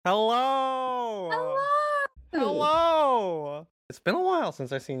Hello! Hello! Hello! It's been a while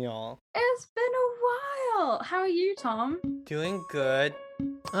since I've seen y'all. It's been a while. How are you, Tom? Doing good.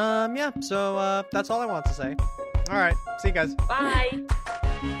 So that's all I want to say. Alright, see you guys. Bye.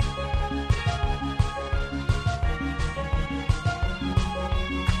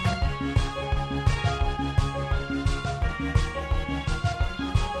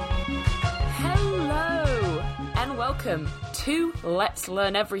 Hello, and welcome to Let's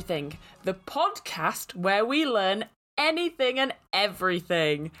Learn Everything, the podcast where we learn anything and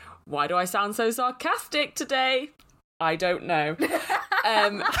everything. Why do I sound so sarcastic today? I don't know.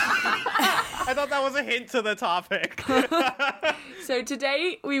 I thought that was a hint to the topic. So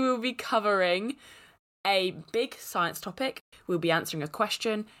today we will be covering a big science topic, we'll be answering a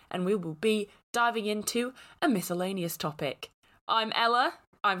question, and we will be diving into a miscellaneous topic. I'm Ella,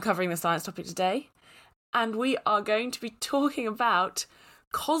 I'm covering the science topic today, and we are going to be talking about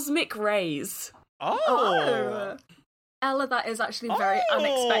cosmic rays. Oh! Ella, that is actually very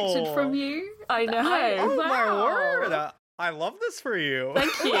unexpected from you. I know. Oh my Wow. word! I love this for you.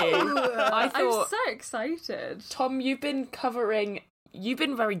 Thank you. I I'm thought, so excited. Tom, you've been very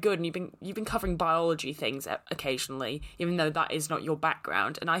good, and you've been covering biology things occasionally, even though that is not your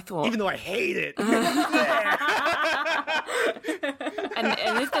background. And I thought, Even though I hate it. and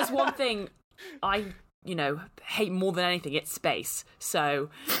if there's one thing I hate more than anything, it's space. So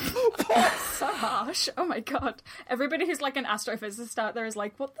So harsh. Oh my god. Everybody who's like an astrophysicist out there is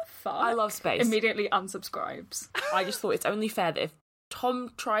like, what the fuck? I love space. Immediately unsubscribes. I just thought it's only fair that if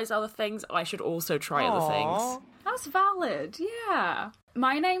Tom tries other things, I should also try other Aw. things. That's valid, yeah.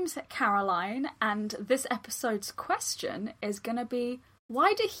 My name's Caroline, and this episode's question is gonna be,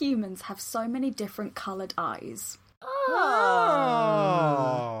 why do humans have so many different coloured eyes?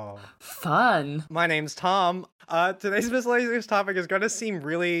 Oh. Fun. My name's Tom. Today's miscellaneous topic is going to seem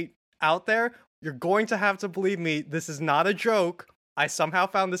really out there. You're going to have to believe me. This is not a joke. I somehow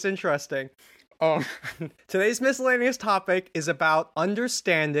found this interesting. Today's miscellaneous topic is about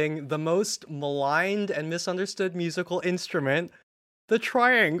understanding the most maligned and misunderstood musical instrument, the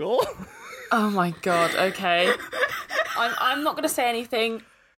triangle. Oh my god. Okay. I'm not going to say anything.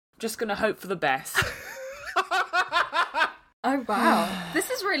 Just going to hope for the best. Oh wow.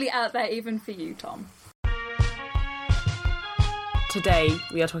 This is really out there even for you, Tom. Today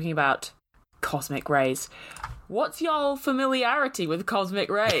we are talking about cosmic rays. What's y'all familiarity with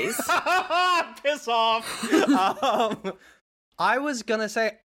cosmic rays? Piss off. I was gonna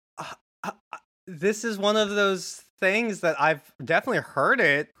say, this is one of those things that I've definitely heard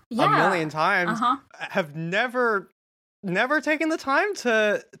it a million times. Have never taken the time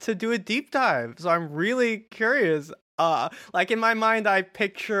to do a deep dive, so I'm really curious. Like in my mind, I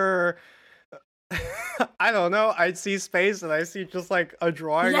picture, I don't know, I see space and I see just like a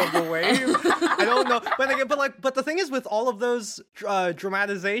drawing of the wave. I don't know, but the thing is, with all of those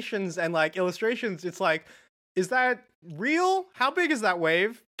dramatizations and like illustrations, it's like, is that real? How big is that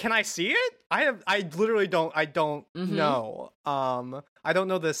wave? Can I see it? I literally don't know. I don't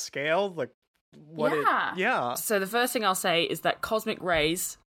know the scale, like what Yeah. So the first thing I'll say is that cosmic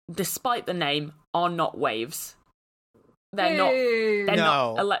rays, despite the name, are not waves. They're not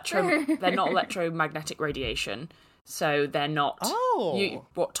electromagnetic radiation. So they're not.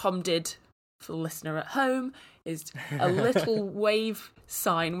 What Tom did for the listener at home is a little wave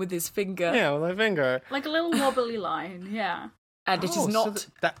sign with his finger. Yeah, with my finger. Like a little wobbly line, yeah. And it is not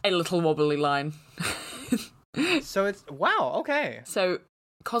a little wobbly line. So it's wow, okay. So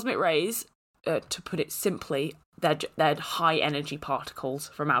cosmic rays, to put it simply, they're high energy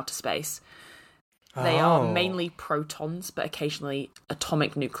particles from outer space. They are mainly protons, but occasionally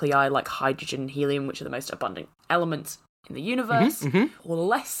atomic nuclei like hydrogen and helium, which are the most abundant elements in the universe, or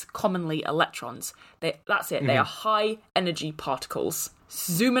less commonly electrons. That's it. They are high energy particles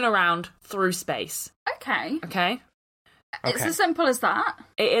zooming around through space. Okay. Okay? It's as simple as that.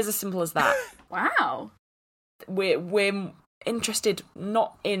 It is as simple as that. Wow. We're interested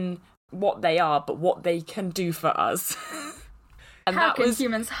not in what they are, but what they can do for us. And how can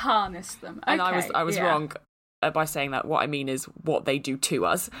humans harness them? Okay, and I was wrong by saying that. What I mean is what they do to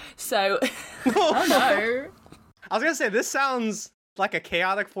us. So, oh no! I was gonna say, this sounds like a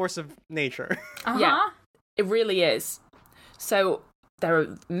chaotic force of nature. Yeah, it really is. So there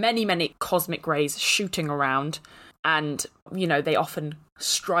are many, many cosmic rays shooting around, and they often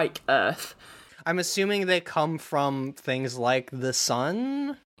strike Earth. I'm assuming they come from things like the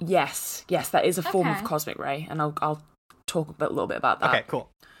sun. Yes, that is a form of cosmic ray, and I'll talk a little bit about that. Okay, cool.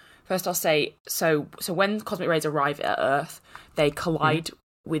 First, I'll say, so when cosmic rays arrive at Earth, they collide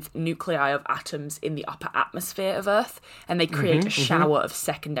with nuclei of atoms in the upper atmosphere of Earth, and they create a shower of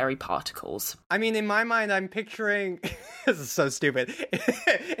secondary particles. I mean, in my mind, I'm picturing... this is so stupid.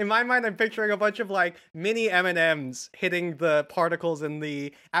 In my mind, I'm picturing a bunch of, like, mini M&Ms hitting the particles in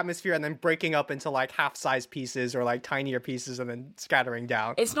the atmosphere and then breaking up into, like, half-size pieces or, like, tinier pieces and then scattering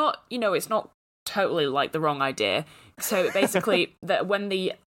down. It's not, it's not totally, like, the wrong idea. So, basically, that when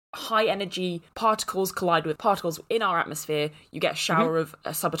the high energy particles collide with particles in our atmosphere, you get a shower of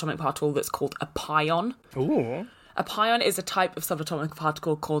a subatomic particle that's called a pion. Ooh. A pion is a type of subatomic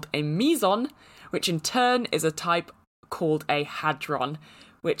particle called a meson, which in turn is a type called a hadron,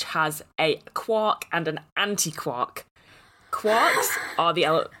 which has a quark and an antiquark. Quarks are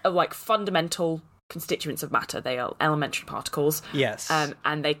the fundamental constituents of matter. They are elementary particles. Yes.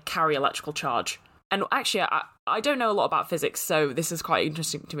 And they carry electrical charge. And actually, I don't know a lot about physics, so this is quite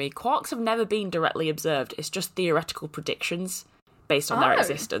interesting to me. Quarks have never been directly observed. It's just theoretical predictions based on their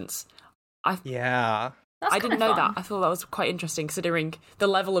existence. Yeah. I didn't know that. I thought that was quite interesting, considering the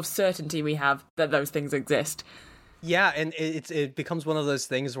level of certainty we have that those things exist. Yeah, and it becomes one of those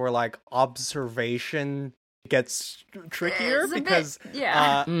things where, like, observation gets trickier because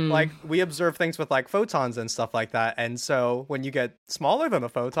like we observe things with like photons and stuff like that, and so when you get smaller than a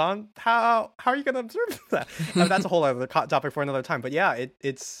photon, how are you going to observe that? That's a whole other topic for another time. But yeah,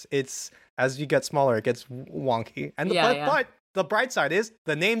 it's as you get smaller, it gets wonky. And but the bright side is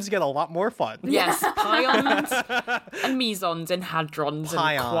the names get a lot more fun. Yes, pions and mesons and hadrons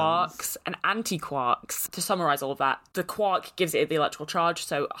and quarks and antiquarks. To summarize all of that, the quark gives it the electrical charge,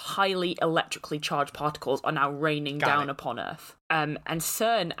 so highly electrically charged particles are now raining down upon Earth. And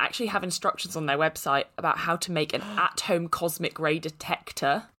CERN actually have instructions on their website about how to make an at-home cosmic ray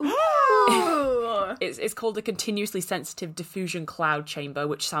detector. It's called a continuously sensitive diffusion cloud chamber,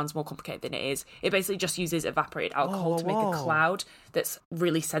 which sounds more complicated than it is. It basically just uses evaporated alcohol to make a cloud that's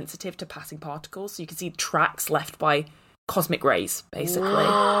really sensitive to passing particles, so you can see tracks left by cosmic rays, basically.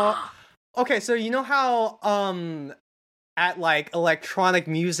 Okay, so you know how at like electronic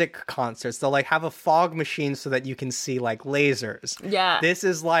music concerts they'll like have a fog machine so that you can see like lasers. Yeah. This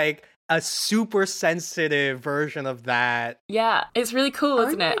is like a super sensitive version of that. Yeah, it's really cool,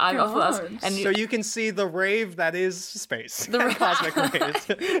 isn't it? And so you can see the rave that is space. The cosmic rays.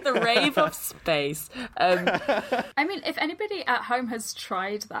 The rave of space. I mean, if anybody at home has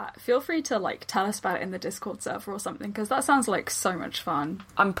tried that, feel free to like tell us about it in the Discord server or something, because that sounds like so much fun.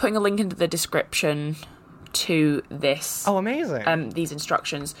 I'm putting a link into the description to this. Oh, amazing. These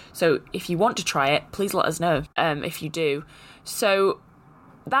instructions. So if you want to try it, please let us know if you do. So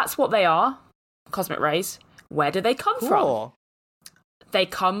that's what they are, cosmic rays. Where do they come from? They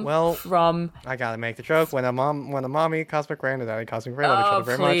come from... I gotta make the joke. When a mommy cosmic ray and a daddy cosmic ray, love each other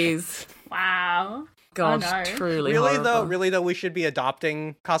very please. Much. Wow. God, truly horrible. Really though, we should be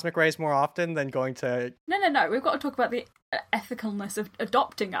adopting cosmic rays more often than going to... No. We've got to talk about the ethicalness of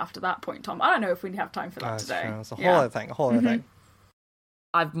adopting after that point, Tom. I don't know if we have time for that today. True. It's a whole other thing.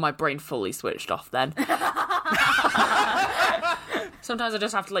 I've my brain fully switched off then. Sometimes I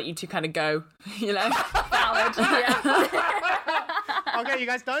just have to let you two kind of go, you know? Valid, yeah. Okay, you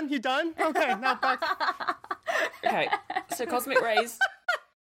guys done? You done? Okay, now back. Okay, so cosmic rays...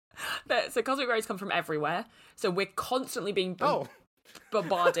 So cosmic rays come from everywhere. So we're constantly being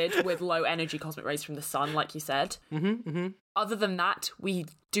bombarded with low energy cosmic rays from the sun, like you said. Other than that, we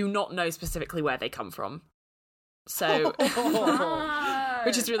do not know specifically where they come from. So,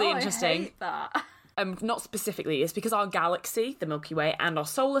 which is really interesting. I hate that. Not specifically. It's because our galaxy, the Milky Way, and our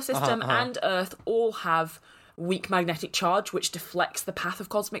solar system and Earth all have weak magnetic charge, which deflects the path of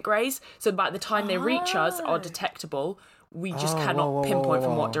cosmic rays. So by the time they reach us, are detectable. We just cannot pinpoint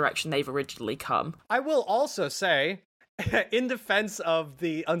from what direction they've originally come. I will also say, in defense of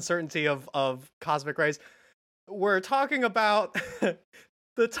the uncertainty of cosmic rays, we're talking about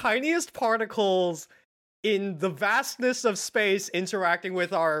the tiniest particles in the vastness of space interacting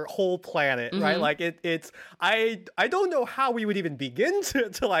with our whole planet, right? Like it's I don't know how we would even begin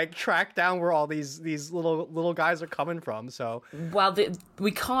to like track down where all these little guys are coming from. So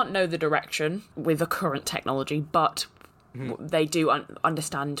we can't know the direction with the current technology, but they do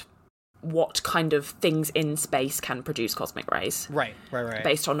understand what kind of things in space can produce cosmic rays. Right.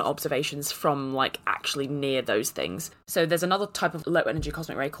 Based on observations from, like, actually near those things. So there's another type of low-energy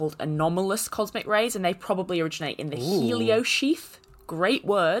cosmic ray called anomalous cosmic rays, and they probably originate in the heliosheath. Great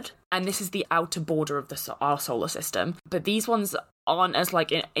word. And this is the outer border of our solar system. But these ones aren't as,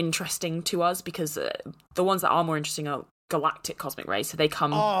 like, interesting to us, because the ones that are more interesting are galactic cosmic rays. So they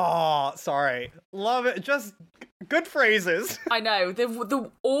come... Oh, sorry. Love it. Just... good phrases. I know.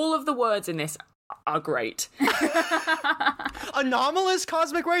 All of the words in this are great. Anomalous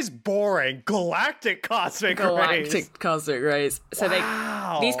cosmic rays, boring. Galactic cosmic rays. So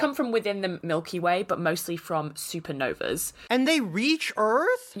wow. these come from within the Milky Way, but mostly from supernovas. And they reach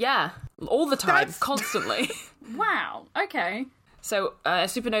Earth? Yeah, all the time, constantly. Wow, okay. So a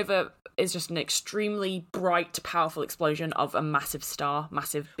supernova is just an extremely bright, powerful explosion of a massive star.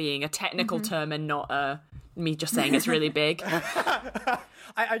 Massive being a technical term and not me just saying it's really big.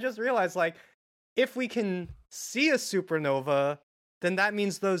 I just realized, like, if we can see a supernova, then that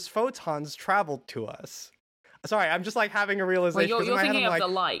means those photons traveled to us. Sorry, I'm just, like, having a realization. Well, you're thinking of like, the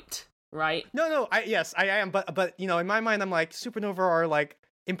light, right? No, yes, I am, but, you know, in my mind, I'm like, supernova are, like,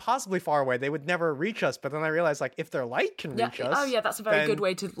 impossibly far away. They would never reach us, but then I realized, like, if their light can reach us... Oh, yeah, that's a very good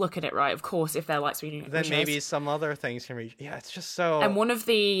way to look at it, right? Of course, if their light's reaching us. Then maybe some other things can reach... Yeah, it's just so... And one of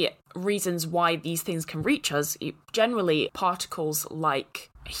the reasons why these things can reach us, generally particles like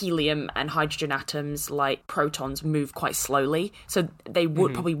helium and hydrogen atoms, like protons, move quite slowly, so they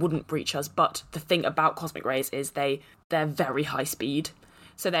probably wouldn't reach us. But the thing about cosmic rays is they're very high speed.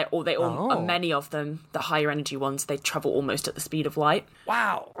 So many of them, the higher energy ones, they travel almost at the speed of light.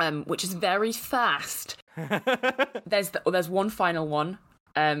 Wow. Which is very fast. There's one final one,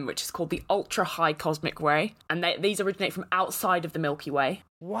 which is called the ultra high cosmic ray, and these originate from outside of the Milky Way.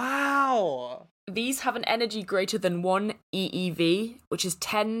 Wow. These have an energy greater than 1 eeV, which is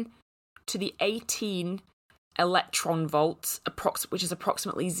 10 to the 18 electron volts, which is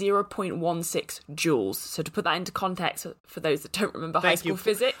approximately 0.16 joules. So to put that into context for those that don't remember high school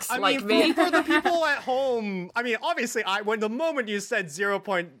physics, I like mean, for the people at home, I mean, obviously, when the moment you said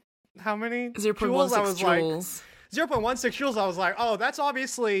how many? 0.16 joules, I was joules. Like, 0.16 joules, I was like, oh, that's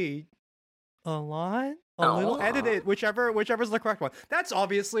obviously a lot? A little? Edit it, whichever's the correct one. That's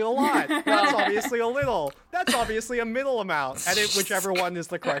obviously a lot. That's obviously a little. That's obviously a middle amount. Edit whichever one is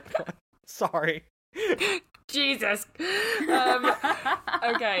the correct one. Sorry. Jesus.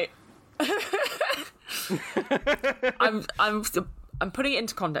 Okay. I'm putting it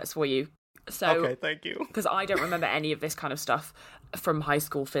into context for you. So, okay, thank you. Because I don't remember any of this kind of stuff from high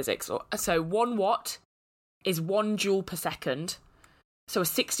school physics. So 1 watt is 1 joule per second. So a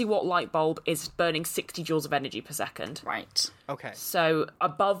 60-watt light bulb is burning 60 joules of energy per second. Right. Okay. So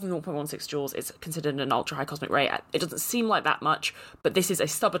above 0.16 joules is considered an ultra-high cosmic ray. It doesn't seem like that much, but this is a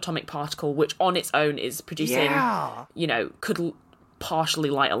subatomic particle, which on its own is producing, could partially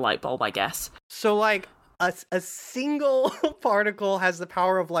light a light bulb, I guess. So, like, a single particle has the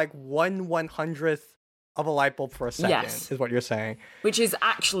power of, like, 1/100th of a light bulb for a second, is what you're saying. Which is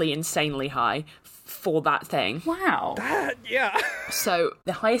actually insanely high for that thing. Wow. Yeah. So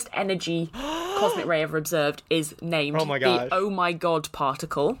the highest energy cosmic ray ever observed is named the Oh My God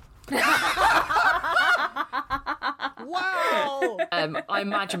particle. Wow! I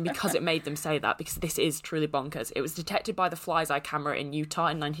imagine because it made them say that, because this is truly bonkers. It was detected by the Fly's Eye camera in Utah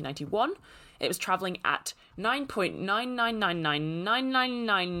in 1991. It was travelling at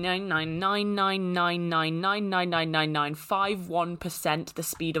 9.9999999999999999951% the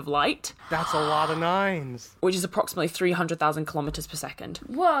speed of light. That's a lot of nines. Which is approximately 300,000 kilometres per second.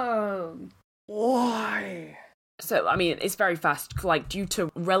 Whoa! Why? So, I mean, it's very fast. Like, due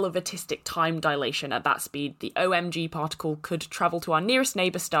to relativistic time dilation at that speed, the OMG particle could travel to our nearest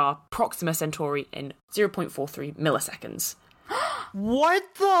neighbour star, Proxima Centauri, in 0.43 milliseconds. What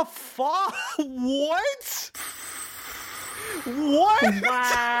the fuck? What? What?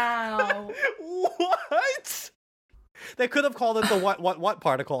 Wow. What? They could have called it the what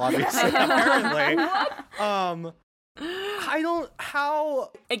particle, obviously, apparently. I don't...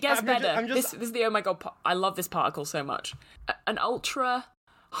 How... It gets better. This is the Oh My God... I love this particle so much. An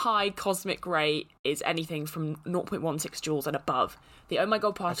ultra-high cosmic ray is anything from 0.16 joules and above. The Oh My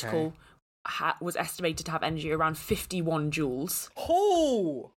God particle was estimated to have energy around 51 joules.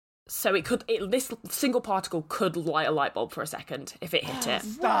 Oh! So this single particle could light a light bulb for a second if it hit it.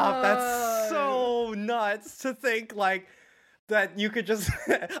 Stop! Whoa. That's so nuts to think, like... that you could just...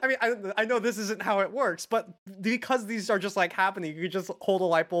 I mean, I know this isn't how it works, but because these are just, like, happening, you could just hold a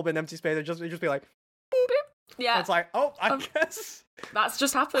light bulb in empty space and just be like... Boop, boop. Yeah. And it's like, oh, I guess... That's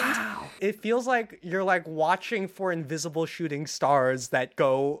just happened. Wow. It feels like you're, like, watching for invisible shooting stars that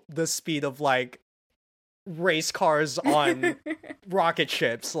go the speed of, like, race cars on rocket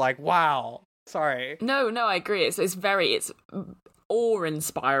ships. Like, wow. Sorry. No, I agree. It's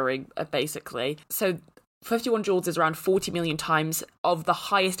awe-inspiring, basically. So... 51 joules is around 40 million times of the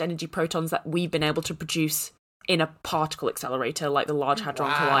highest energy protons that we've been able to produce in a particle accelerator like the Large Hadron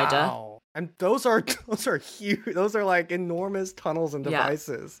Collider. And those are huge. Those are like enormous tunnels and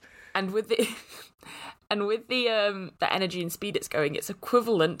devices. Yeah. And with the the energy and speed it's going, it's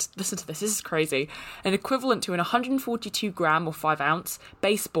equivalent. Listen to this. This is crazy. An equivalent to an 142 gram or 5 ounce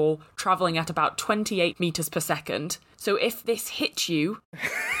baseball traveling at about 28 meters per second. So if this hit you,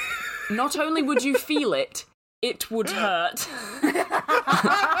 not only would you feel it, it would hurt.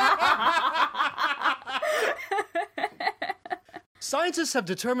 Scientists have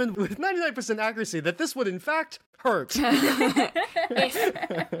determined with 99% accuracy that this would in fact hurt.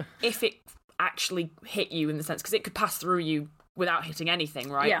 if it actually hit you, in the sense, because it could pass through you without hitting anything,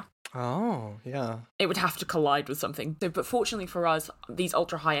 right? Yeah. Oh, yeah. It would have to collide with something. So, but fortunately for us, these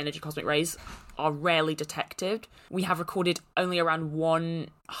ultra-high energy cosmic rays are rarely detected. We have recorded only around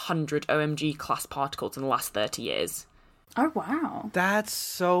 100 OMG class particles in the last 30 years. Oh, wow. That's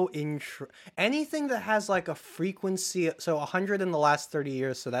so anything that has like a frequency, so 100 in the last 30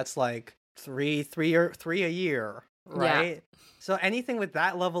 years, so that's like three a year, right? Yeah. So anything with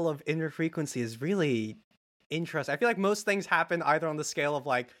that level of interfrequency is really interesting. I feel like most things happen either on the scale of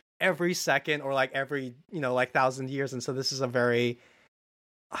like every second or like every, like 1,000 years, and so this is a very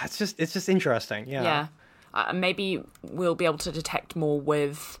it's just interesting. Yeah. Maybe we'll be able to detect more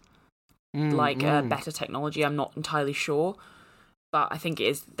with better technology. I'm not entirely sure, but I think it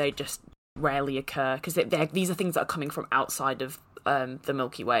is. They just rarely occur because these are things that are coming from outside of the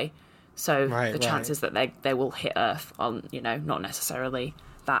Milky Way. So the chances that they will hit Earth are, not necessarily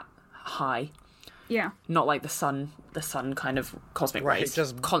that high. Yeah. Not like the sun kind of cosmic rays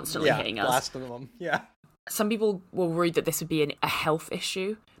just constantly hitting us. Blasting them. Yeah. Some people will worry that this would be a health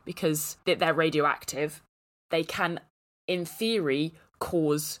issue because they're radioactive. They can, in theory,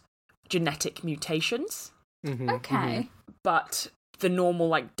 cause genetic mutations. Mm-hmm, okay. Mm-hmm. But the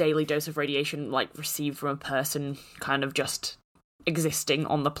normal, daily dose of radiation, received from a person kind of just existing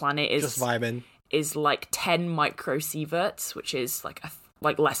on the planet is... just vibing. Is 10 microsieverts, which is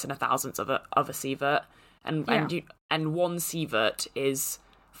less than a thousandth of a sievert. And 1 sievert is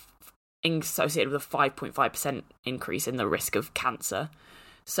associated with a 5.5% increase in the risk of cancer.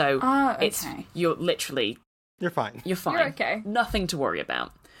 So you're fine. You're fine. You're okay. Nothing to worry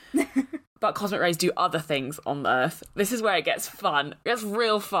about. But cosmic rays do other things on Earth. This is where it gets fun. It gets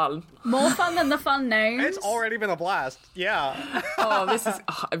real fun. More fun than the fun names. It's already been a blast. Yeah.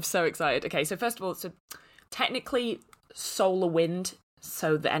 I'm so excited. Okay, so first of all, technically solar wind,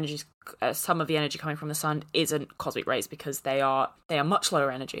 so the energy, some of the energy coming from the sun isn't cosmic rays because they are much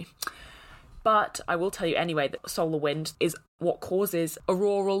lower energy. But I will tell you anyway that solar wind is what causes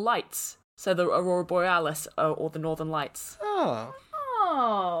auroral lights. So the aurora borealis or the northern lights. Oh.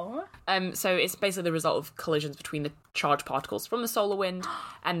 So it's basically the result of collisions between the charged particles from the solar wind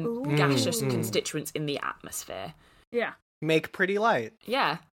and gaseous constituents in the atmosphere. Yeah. Make pretty light.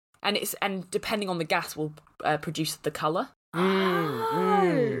 Yeah. And depending on the gas will produce the colour.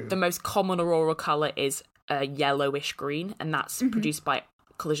 The most common auroral colour is a yellowish green, and that's produced by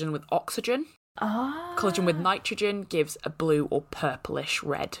collision with oxygen. Collision with nitrogen gives a blue or purplish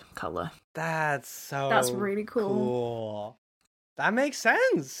red colour. That's really cool. That makes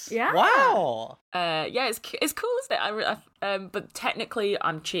sense. Yeah. Wow. It's cool, isn't it? But technically,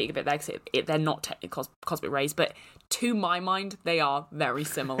 I'm cheating a bit there because they're not technically cosmic rays, but to my mind, they are very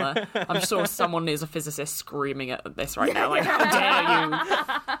similar. I'm sure someone is a physicist screaming at this right now, how dare you?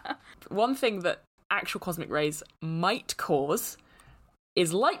 One thing that actual cosmic rays might cause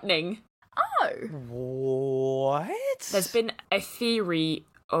is lightning. Oh. What? There's been a theory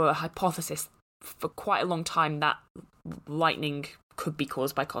or a hypothesis for quite a long time that lightning could be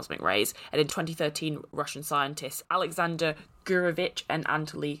caused by cosmic rays. And in 2013, Russian scientists Alexander Gurevich and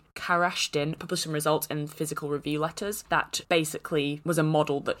Anatoly Karashtin published some results in Physical Review Letters that basically was a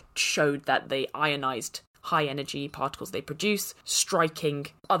model that showed that the ionized high-energy particles they produce, striking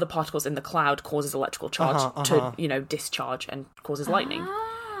other particles in the cloud causes electrical charge to, discharge and causes lightning.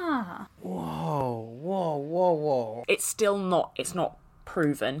 Whoa. It's not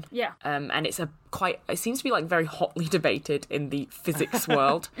proven. Yeah. And it seems to be very hotly debated in the physics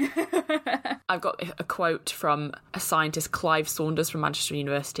world. I've got a quote from a scientist, Clive Saunders from Manchester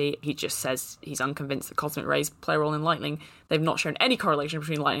University. He just says he's unconvinced that cosmic rays play a role in lightning. They've not shown any correlation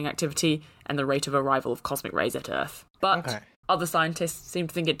between lightning activity and the rate of arrival of cosmic rays at Earth. But other scientists seem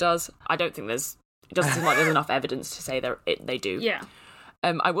to think it does. I don't think it doesn't seem like there's enough evidence to say they do. Yeah.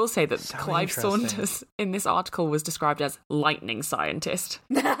 I will say that Clive Saunders in this article was described as lightning scientist.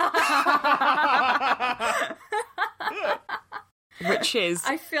 which is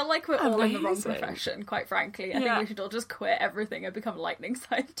I feel like we're all in the wrong amazing. profession, quite frankly. I think we should all just quit everything and become lightning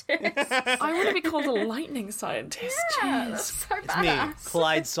scientists. I want to be called a lightning scientist. Yeah, Jeez. that's so Me, badass.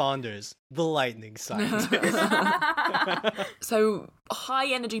 Clyde Saunders, the lightning scientist. So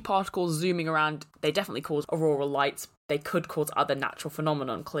high energy particles zooming around, they definitely cause auroral lights. They could cause other natural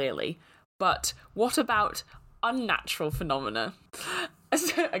phenomenon, clearly. But what about unnatural phenomena?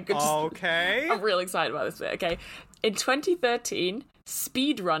 Okay. I'm really excited about this bit, okay? In 2013,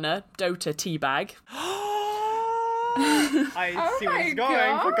 speedrunner Dota Teabag I see where it's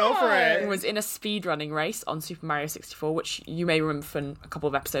going, but go for it. was in a speedrunning race on Super Mario 64, which you may remember from a couple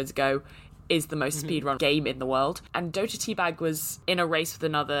of episodes ago is the most speedrun game in the world. And Dota Teabag was in a race with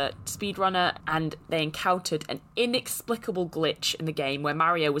another speedrunner, and they encountered an inexplicable glitch in the game where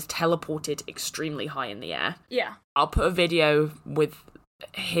Mario was teleported extremely high in the air. Yeah. I'll put a video with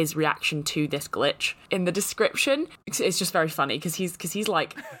his reaction to this glitch in the description. It's just very funny because he's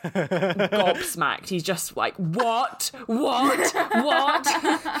like gobsmacked. He's just like, what?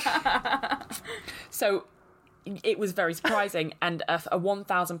 So it was very surprising, and a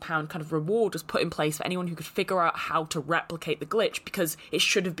 £1,000 kind of reward was put in place for anyone who could figure out how to replicate the glitch, because it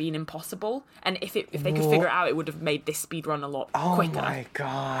should have been impossible, and if they could figure it out, it would have made this speedrun a lot quicker. Oh my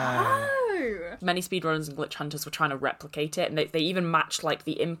god. Oh. Many speedrunners and glitch hunters were trying to replicate it, and they even matched like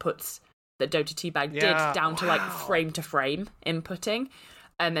the inputs that Dota Teabag did down to like frame to frame inputting,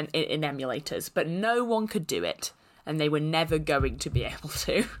 and then in emulators, but no one could do it, and they were never going to be able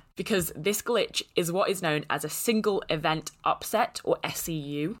to. Because this glitch is what is known as a single event upset, or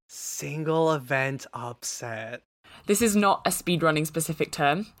SEU. Single event upset. This is not a speedrunning specific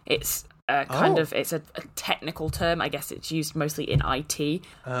term. It's it's a technical term. I guess it's used mostly in IT.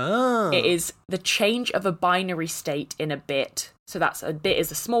 Oh. It is the change of a binary state in a bit. So that's a bit is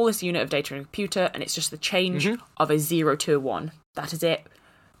the smallest unit of data in a computer, and it's just the change of a 0 to a 1. That is it.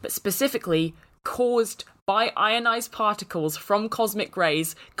 But specifically caused by ionized particles from cosmic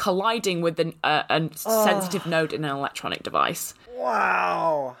rays colliding with a sensitive node in an electronic device.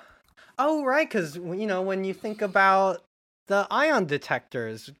 Wow. Oh, right, because, when you think about the ion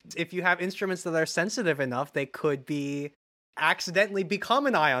detectors, if you have instruments that are sensitive enough, they could be accidentally become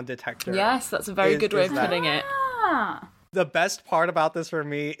an ion detector. Yes, that's a very good way of putting it. Ah. The best part about this for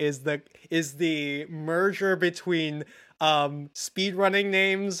me is the merger between speedrunning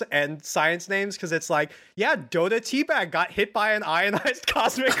names and science names, because it's like, yeah, Dota Teabag got hit by an ionized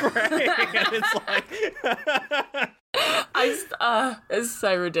cosmic ray, and it's like It's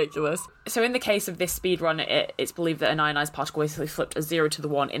so ridiculous. So in the case of this speedrun, it's believed that an ionized particle basically flipped a 0 to the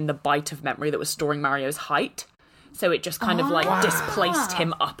 1 in the byte of memory that was storing Mario's height. So it just kind of displaced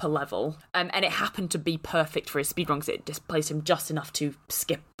him up a level. And it happened to be perfect for his speedrun because it displaced him just enough to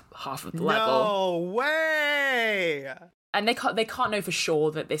skip half of the level. No way! And they can't know for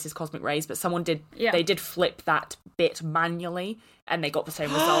sure that this is cosmic rays, but someone did. Yeah. They did flip that bit manually, and they got the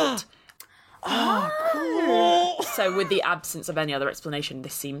same result. Oh, cool! So with the absence of any other explanation,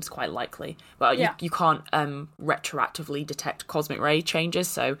 this seems quite likely. Well, you can't retroactively detect cosmic ray changes,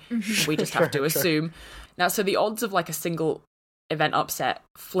 so we just have to assume. Now, so the odds of like a single event upset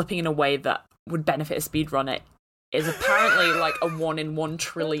flipping in a way that would benefit a speedrunner is apparently like a 1 in 1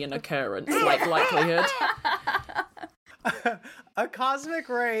 trillion occurrence, like likelihood. A cosmic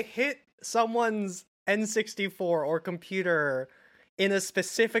ray hit someone's N64 or computer in a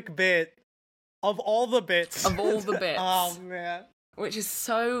specific bit of all the bits. Of all the bits. Oh, man. Which is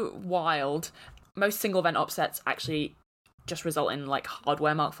so wild. Most single event upsets actually just result in like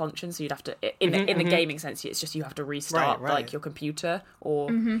hardware malfunctions, so you'd have to in the gaming sense, it's just you have to restart like your computer,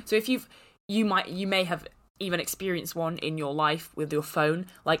 or so if you may have even experienced one in your life with your phone,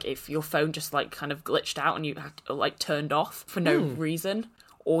 like if your phone just like kind of glitched out and you had to, like turned off for no reason,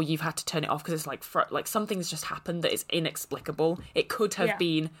 or you've had to turn it off because it's like something's just happened that is inexplicable. It could have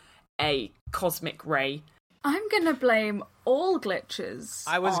been a cosmic ray. I'm gonna blame all glitches.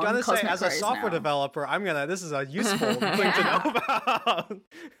 I was gonna say, as a rays software now. developer, this is a useful thing to know about.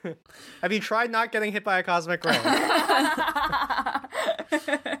 Have you tried not getting hit by a cosmic ray?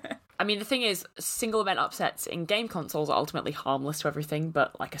 I mean, the thing is, single event upsets in game consoles are ultimately harmless to everything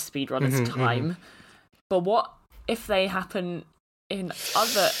but like a speedrunner's time. But what if they happen in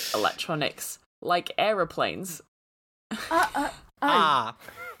other electronics, like aeroplanes? I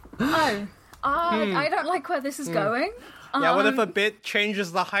don't like where this is going. Yeah, what if a bit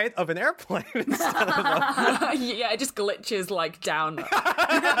changes the height of an airplane instead of Yeah, it just glitches like down 10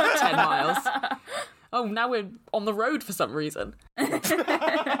 miles. Oh, now we're on the road for some reason.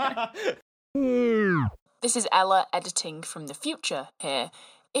 This is Ella editing from the future here.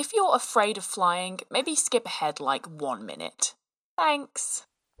 If you're afraid of flying, maybe skip ahead like 1 minute. Thanks.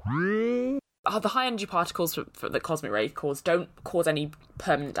 The high energy particles that cosmic ray cause don't cause any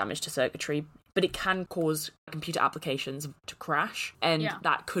permanent damage to circuitry, but it can cause computer applications to crash, and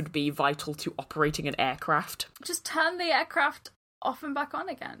that could be vital to operating an aircraft. Just turn the aircraft off and back on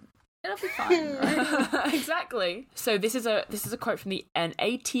again. It'll be fine, right? Exactly. So this is a quote from an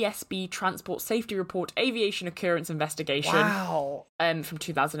ATSB Transport Safety Report Aviation Occurrence Investigation. Wow. From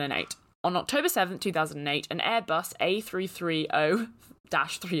 2008. On October 7th, 2008, an Airbus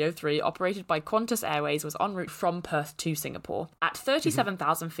A330-303 operated by Qantas Airways was en route from Perth to Singapore. At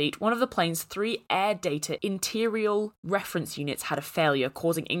 37,000 feet, one of the plane's 3 air data interior reference units had a failure,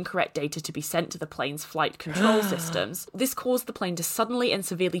 causing incorrect data to be sent to the plane's flight control systems. This caused the plane to suddenly and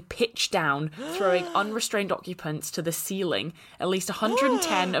severely pitch down, throwing unrestrained occupants to the ceiling. At least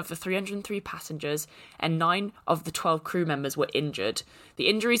 110 of the 303 passengers and 9 of the 12 crew members were injured. The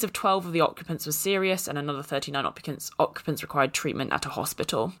injuries of 12 of the occupants were serious, and another 39 occupants required treatment at a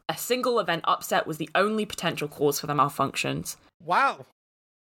hospital. A single event upset was the only potential cause for the malfunctions. Wow.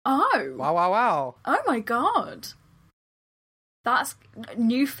 Oh. Wow. Oh my god. That's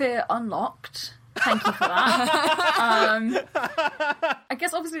new fear unlocked. Thank you for that. I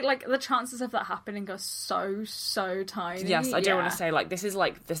guess obviously, like, the chances of that happening are so tiny. Yes, I do want to say, like, this is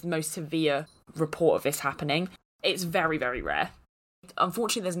like the most severe report of this happening. It's very, very rare.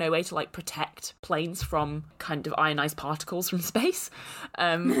 Unfortunately, there's no way to, like, protect planes from kind of ionized particles from space.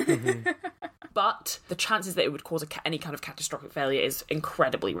 But the chances that it would cause any kind of catastrophic failure is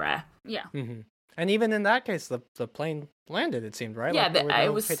incredibly rare. Yeah. Mm-hmm. And even in that case, the plane landed, it seemed, right? Yeah, like, there were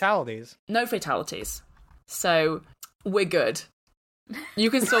no fatalities. No fatalities. So, we're good. You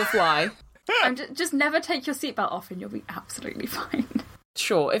can still fly. Just never take your seatbelt off and you'll be absolutely fine.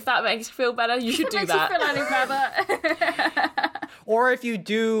 Sure, if that makes you feel better, you should do that. If it makes you feel any better. Or if you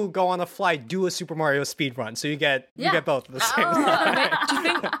do go on a flight, do a Super Mario speed run, so you get both at the same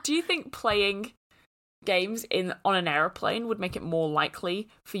time. Do you think playing games on an airplane would make it more likely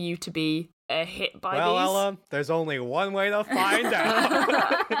for you to be hit by these? Well, Ella, there's only one way to find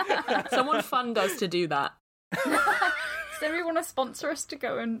out. Someone fund us to do that. Does anybody want to sponsor us to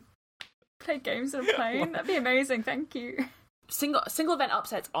go and play games in a plane? That'd be amazing, thank you. Single event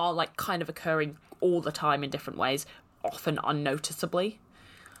upsets are, like, kind of occurring all the time in different ways, often unnoticeably.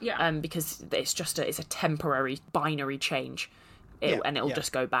 Yeah. Because it's a temporary binary change, and it'll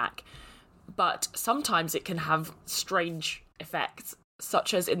just go back. But sometimes it can have strange effects,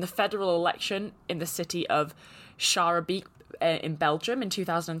 such as in the federal election in the city of Schaerbeek in Belgium in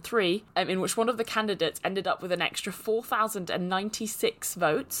 2003, in which one of the candidates ended up with an extra 4,096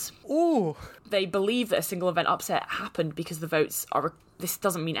 votes. Ooh. They believe that a single event upset happened because the votes are... This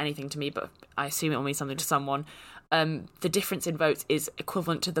doesn't mean anything to me, but I assume it will mean something to someone. The difference in votes is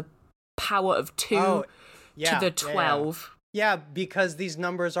equivalent to the power of 2 to the 12. Yeah, because these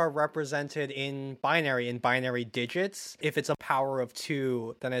numbers are represented in binary digits. If it's a power of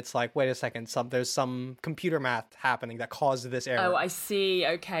 2, then it's like, wait a second, there's some computer math happening that caused this error. Oh, I see.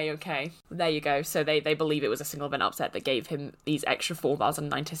 Okay. There you go. So they believe it was a single event upset that gave him these extra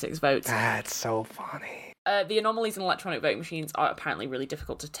 4,096 votes. That's so funny. The anomalies in electronic voting machines are apparently really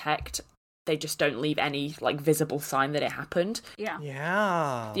difficult to detect. They just don't leave any, like, visible sign that it happened.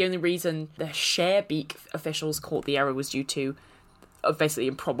 Yeah. The only reason the Schaerbeek officials caught the error was due to a basically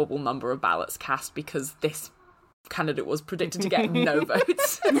improbable number of ballots cast, because this candidate was predicted to get no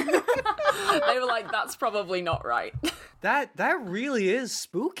votes. They were like, that's probably not right. That really is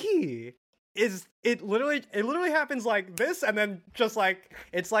spooky. It literally happens like this, and then just like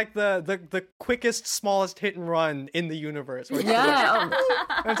it's like the quickest, smallest hit and run in the universe. And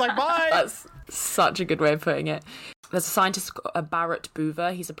it's like, bye. That's such a good way of putting it. There's a scientist, Barrett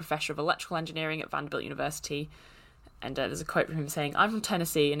Boover. He's a professor of electrical engineering at Vanderbilt University, and there's a quote from him saying, "I'm from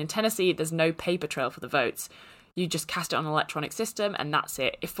Tennessee, and in Tennessee there's no paper trail for the votes. You just cast it on an electronic system, and that's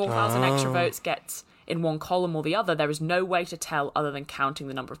it. If 4,000 extra votes gets in one column or the other, there is no way to tell other than counting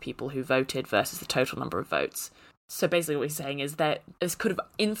the number of people who voted versus the total number of votes." So basically what he's saying is that this could have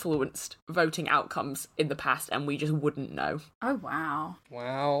influenced voting outcomes in the past, and we just wouldn't know. Oh, wow.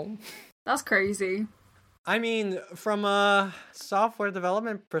 Wow. That's crazy. I mean, from a software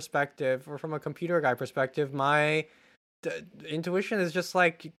development perspective, or from a computer guy perspective, my intuition is just,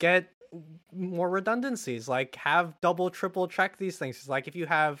 like, get more redundancies. Like, have double, triple check these things. It's like, if you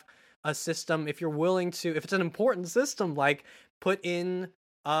have a system, if you're willing to, if it's an important system, like, put in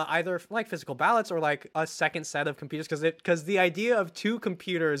either like physical ballots or like a second set of computers, because the idea of 2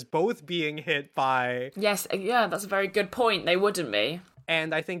 computers both being hit by that's a very good point. They wouldn't be.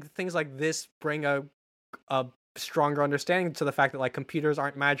 And I think things like this bring a stronger understanding to the fact that, like, computers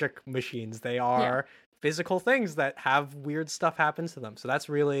aren't magic machines. They are physical things that have weird stuff happen to them. So that's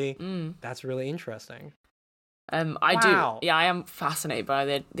really interesting. I am fascinated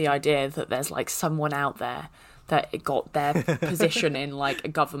by the idea that there's like someone out there that it got their position in like a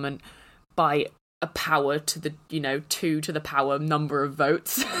government by a power to the 2 to the power number of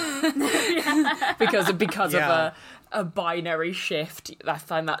votes because of a binary shift. I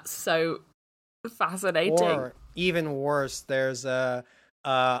find that so fascinating. Or even worse, there's a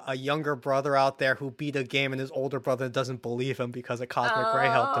younger brother out there who beat a game and his older brother doesn't believe him because a cosmic ray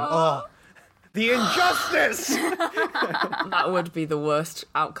helped him. Oh, the injustice! That would be the worst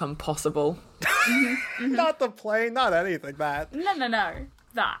outcome possible. Not the plane, not anything. That. No.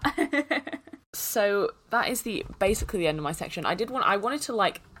 That. So that is basically the end of my section. I wanted to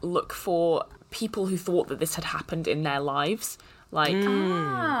like look for people who thought that this had happened in their lives. Like,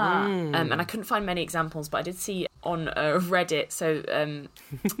 and I couldn't find many examples, but I did see on Reddit. So,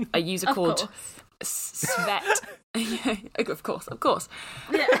 a user called Svet. Of course.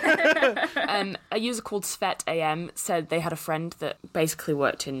 Yeah. A user called Svet AM said they had a friend that basically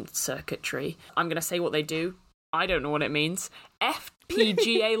worked in circuitry. I'm going to say what they do. I don't know what it means.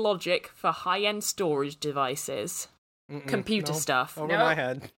 FPGA logic for high-end storage devices. Computer stuff. Over my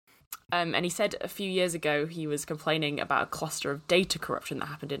head. And he said a few years ago he was complaining about a cluster of data corruption that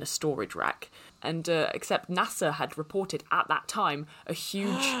happened in a storage rack. And except NASA had reported at that time a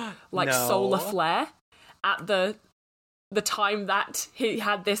huge solar flare at the time that he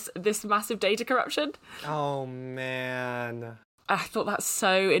had this massive data corruption. Oh, man. I thought that's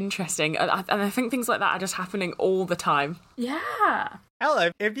so interesting. And I think things like that are just happening all the time. Yeah.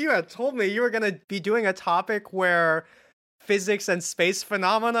 Ella, if you had told me you were going to be doing a topic where physics and space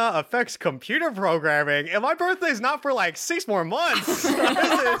phenomena affects computer programming, and my birthday's not for like 6 more months. This is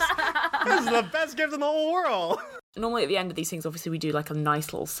the best gift in the whole world. Normally at the end of these things, obviously, we do like a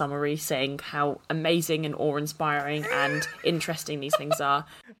nice little summary saying how amazing and awe-inspiring and interesting these things are.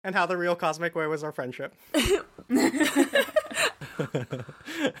 And how the real cosmic way was our friendship.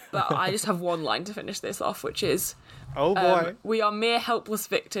 But I just have one line to finish this off, which is, oh boy, we are mere helpless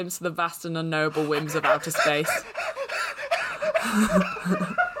victims to the vast and unknowable whims of outer space.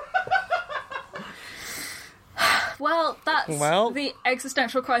 Well, that's the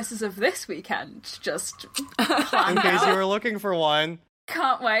existential crisis of this weekend. Just in case you were looking for one.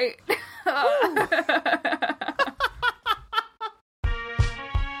 Can't wait.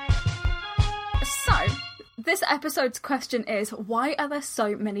 So, this episode's question is, why are there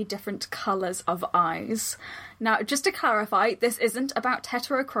so many different colours of eyes? Now, just to clarify, this isn't about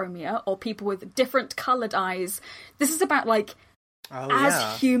heterochromia or people with different coloured eyes. This is about, like,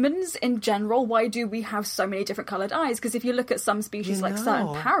 humans in general, why do we have so many different coloured eyes? Because if you look at some species, like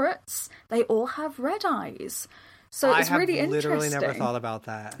certain parrots, they all have red eyes. So it's really interesting. I literally never thought about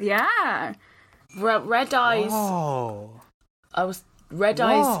that. Yeah. Red eyes... Red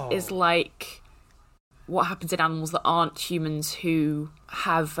eyes is like what happens in animals that aren't humans who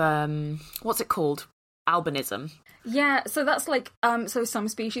have, what's it called? Albinism. Yeah, so that's like, so some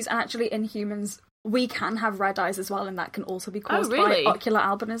species, and actually in humans, we can have red eyes as well, and that can also be caused by ocular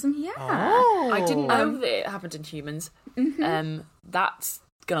albinism. Yeah. Oh. I didn't know that it happened in humans. Mm-hmm. That's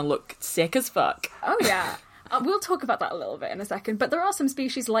gonna look sick as fuck. Oh, yeah. We'll talk about that a little bit in a second, but there are some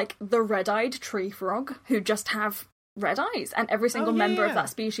species like the red-eyed tree frog who just have red eyes, and every single member of that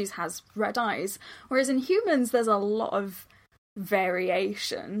species has red eyes, whereas in humans there's a lot of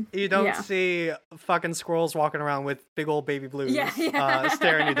variation. You don't see fucking squirrels walking around with big old baby blues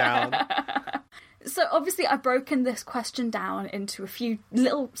staring you down. So obviously I've broken this question down into a few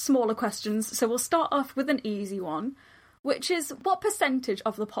little smaller questions, so we'll start off with an easy one, which is, what percentage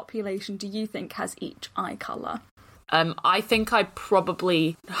of the population do you think has each eye colour? I think I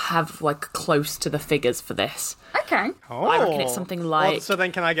probably have, like, close to the figures for this. Okay. Oh. I reckon it's something like... Well, so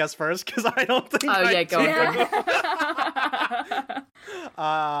then can I guess first? Because I don't think go on.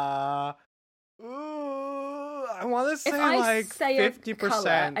 I want to say like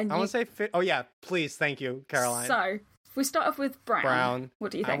 50%. I want to say... Oh, yeah. Please. Thank you, Caroline. So, if we start off with brown.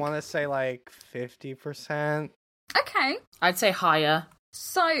 What do you think? I want to say like 50%. Okay. I'd say higher.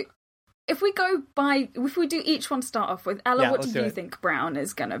 So... If we do each one start off with, Ella, what do you think brown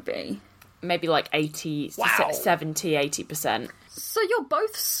is going to be? Maybe like 70, 80%. So you're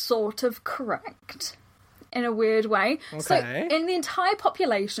both sort of correct, in a weird way. Okay. So in the entire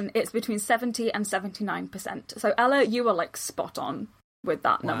population, it's between 70 and 79%. So Ella, you are like spot on with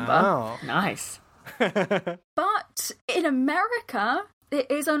that number. Wow. Nice. But in America... it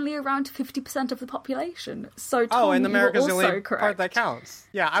is only around 50% of the population. So Tom, and America's the only correct. part that counts.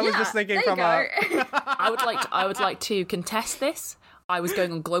 Yeah, I was just thinking from I would like to contest this. I was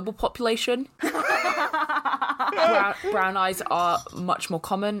going on global population. Brown eyes are much more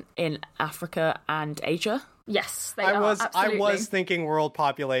common in Africa and Asia. Yes, they are. Absolutely. I was thinking world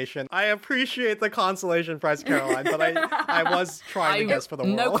population. I appreciate the consolation prize, Caroline, but I was trying to guess for the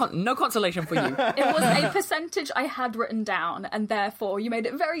world. No consolation for you. It was a percentage I had written down, and therefore you made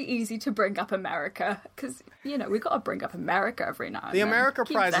it very easy to bring up America, because, you know, we got to bring up America every now and then. The America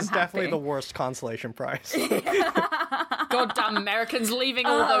prize is definitely happy. the worst consolation prize. Goddamn Americans leaving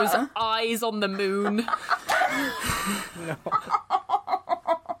all those eyes on the moon. No.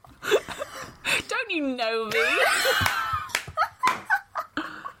 Don't you know me?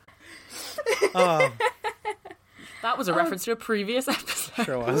 That was a reference to a previous episode.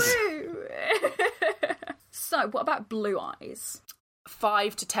 Sure was. So, what about blue eyes?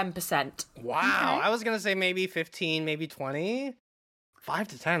 5 to 10%. Wow. Okay. I was going to say maybe 15, maybe 20. 5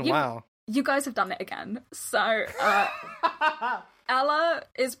 to 10, wow. You guys have done it again. So, Ella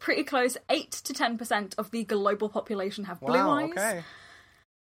is pretty close. 8 to 10% of the global population have blue eyes. Okay.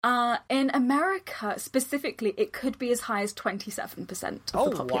 In America, specifically, it could be as high as 27%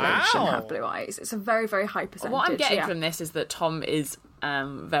 of the population have blue eyes. It's a very, very high percentage. What I'm getting from this is that Tom is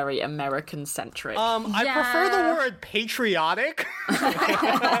very American-centric. I prefer the word patriotic.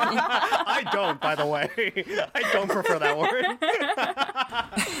 I don't, by the way. I don't prefer that word.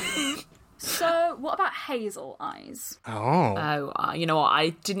 So, what about hazel eyes? You know what?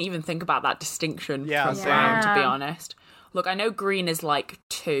 I didn't even think about that distinction from brown, to be honest. Look, I know green is like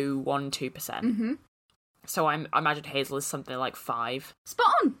 2%. Mm-hmm. So I imagine hazel is something like 5.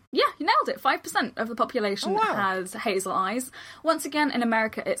 Spot on! Yeah, you nailed it. 5% of the population has hazel eyes. Once again, in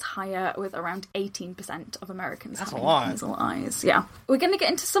America, it's higher, with around 18% of Americans having hazel eyes. Yeah. We're going to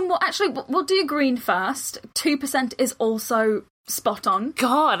get into some more... Actually, we'll do green first. 2% is also spot on.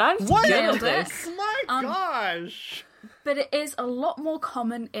 God, I'm nailed this. My gosh! But it is a lot more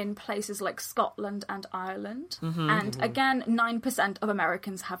common in places like Scotland and Ireland. Mm-hmm, and again, 9% of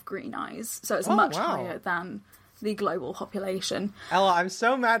Americans have green eyes. So it's much higher than the global population. Ella, I'm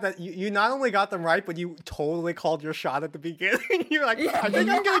so mad that you not only got them right, but you totally called your shot at the beginning. You're like, I think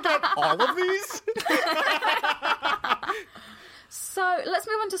I'm going to get all of these. So let's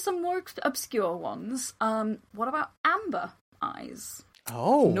move on to some more obscure ones. What about amber eyes?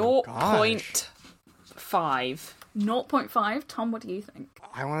 0.5. 0.5. Tom, what do you think?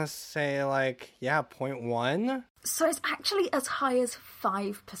 I want to say 0.1. So it's actually as high as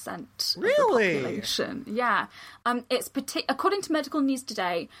 5% of the population. Yeah. It's according to Medical News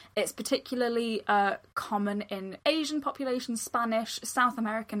Today, it's particularly common in Asian populations, Spanish, South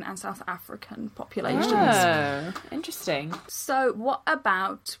American and South African populations. Oh, interesting. So what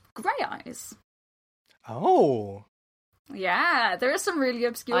about grey eyes? Oh. Yeah, there are some really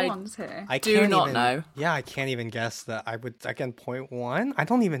obscure ones here. I do not know. Yeah, I can't even guess that. I would, again, 0.1? I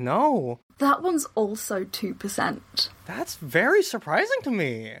don't even know. That one's also 2%. That's very surprising to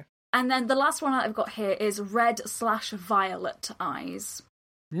me. And then the last one I've got here is red/violet eyes.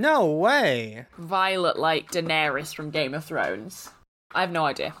 No way. Violet like Daenerys from Game of Thrones. I have no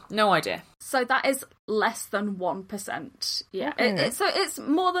idea. No idea. So that is less than 1%. Yeah. Okay. So it's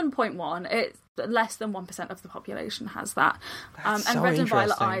more than 0.1. It's less than 1% of the population has that. And so red and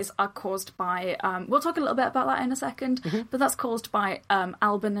violet eyes are caused by... we'll talk a little bit about that in a second. Mm-hmm. But that's caused by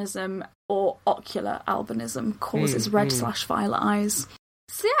albinism, or ocular albinism causes red/violet eyes.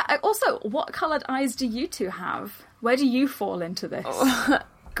 So yeah, also, what coloured eyes do you two have? Where do you fall into this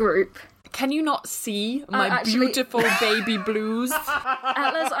group? Can you not see my beautiful baby blues?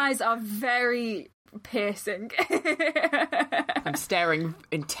 Ella's eyes are very piercing. I'm staring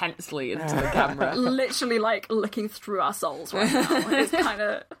intensely into the camera. Literally looking through our souls right now. It's kind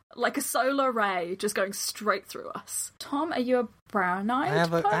of like a solar ray just going straight through us. Tom, are you a brown-eyed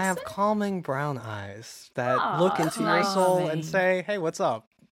person? I have calming brown eyes that look into your soul and say, hey, what's up?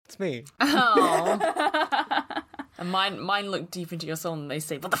 It's me. Oh. And mine look deep into your soul and they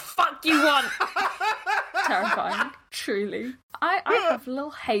say, what the fuck you want? Terrifying. Truly. I have little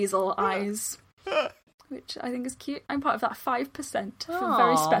hazel eyes, which I think is cute. I'm part of that 5%. I feel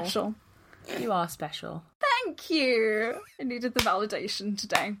very special. You are special. Thank you. I needed the validation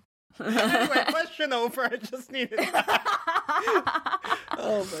today. Anyway, question over. I just needed that.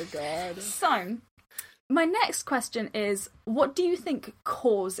 Oh my god. So, my next question is, what do you think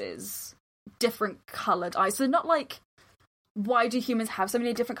causes different coloured eyes? So not why do humans have so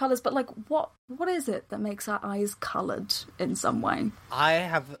many different colours, but what is it that makes our eyes coloured in some way? I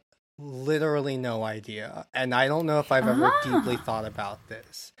have literally no idea, and I don't know if I've ever deeply thought about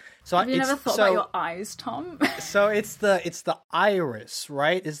this. So have you never thought about your eyes, Tom? So it's the iris,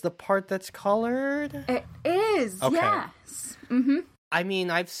 right? Is the part that's coloured? It is. Okay. Yes. Mm-hmm. I mean,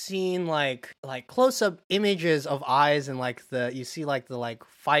 I've seen like close up images of eyes and like you see like the like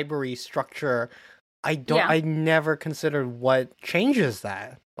fibery structure. I never considered what changes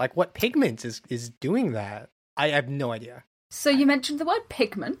that. Like what pigment is doing that. I have no idea. So you mentioned the word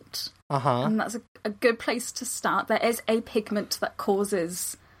pigment. Uh-huh. And that's a good place to start. There is a pigment that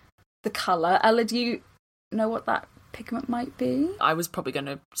causes the colour. Ella, do you know what that pigment might be? I was probably going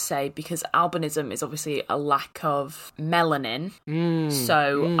to say, because albinism is obviously a lack of melanin,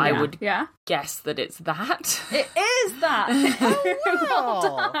 I would guess that it's that. It is that!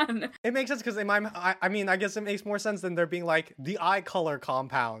 Well done! It makes sense because I guess it makes more sense than there being like the eye color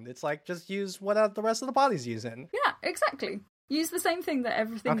compound. It's like just use what the rest of the body's using. Yeah, exactly. Use the same thing that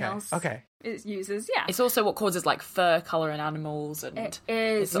everything else it uses, yeah. It's also what causes like fur colour in animals, and it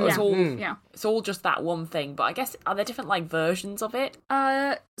is. It's all just that one thing. But I guess, are there different like versions of it?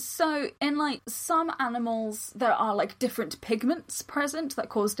 So in like some animals there are like different pigments present that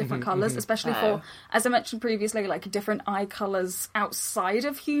cause different colours, especially for, as I mentioned previously, like different eye colours outside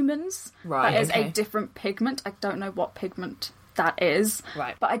of humans. Right. That is a different pigment. I don't know what pigment that is.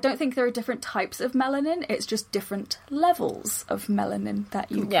 Right. But I don't think there are different types of melanin. It's just different levels of melanin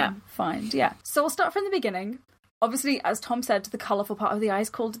that you can find. Yeah. So we'll start from the beginning. Obviously, as Tom said, the colourful part of the eye is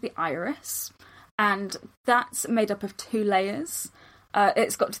called the iris. And that's made up of 2 layers.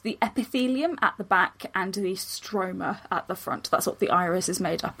 It's got the epithelium at the back and the stroma at the front. That's what the iris is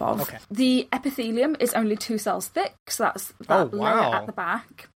made up of. Okay. The epithelium is only 2 cells thick, so that's that layer at the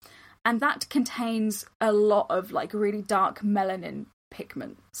back. And that contains a lot of like really dark melanin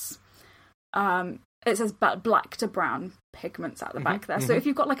pigments. It says black to brown pigments at the back there. So if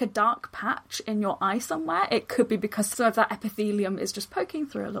you've got like a dark patch in your eye somewhere, it could be because some of that epithelium is just poking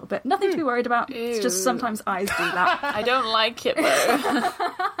through a little bit. Nothing to be worried about. Ew. It's just sometimes eyes do that. I don't like it though.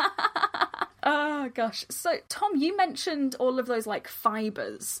 Oh gosh. So Tom, you mentioned all of those like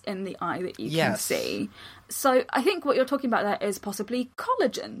fibres in the eye that you can see. So I think what you're talking about there is possibly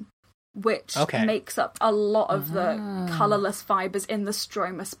collagen, which makes up a lot of the colourless fibres in the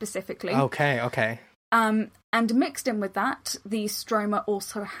stroma specifically. Okay. And mixed in with that, the stroma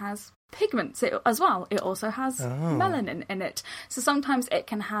also has pigments as well. It also has melanin in it. So sometimes it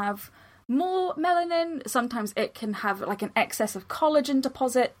can have more melanin, sometimes it can have like an excess of collagen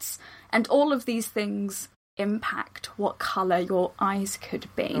deposits, and all of these things impact what colour your eyes could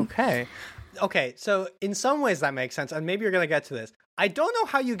be. Okay, so in some ways that makes sense, and maybe you're going to get to this. I don't know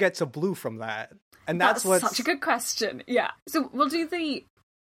how you get to blue from that. And that's such a good question. Yeah. So we'll do the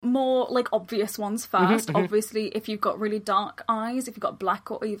more like obvious ones first. Obviously, if you've got really dark eyes, if you've got black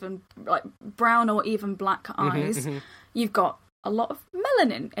or even like brown or even black eyes, you've got a lot of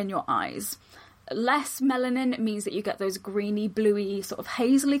melanin in your eyes. Less melanin means that you get those greeny, bluey, sort of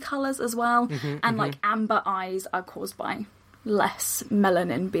hazily colours as well. And like amber eyes are caused by less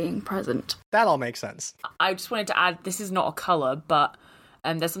melanin being present. That all makes sense. I just wanted to add, this is not a colour, but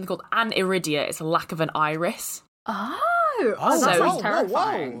there's something called aniridia. It's a lack of an iris. That sounds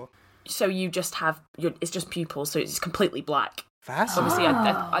terrifying. Whoa. So you just have, it's just pupils, so it's completely black. Fascinating.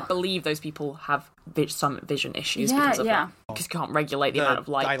 Obviously, I believe those people have some vision issues because of that. Because you can't regulate the amount of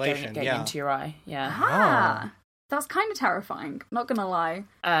light getting into your eye. Yeah. That's kind of terrifying, not gonna lie.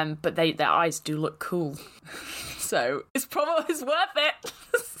 But their eyes do look cool. So it's worth it.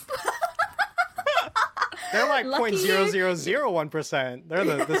 They're like 0.0001%.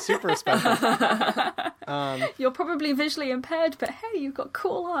 They're the super special. You're probably visually impaired, but hey, you've got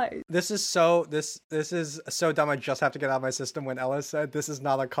cool eyes. This is so dumb. I just have to get out of my system when Ella said this is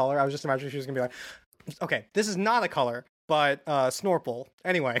not a color. I was just imagining she was gonna be like, okay, this is not a color, but Snorple.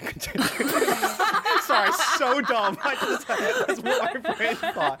 Anyway, continue. Sorry, so dumb. That's what my brain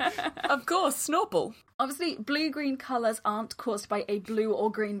thought. Of course, Snorple. Obviously, blue-green colours aren't caused by a blue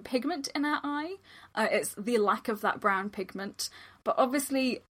or green pigment in our eye. It's the lack of that brown pigment. But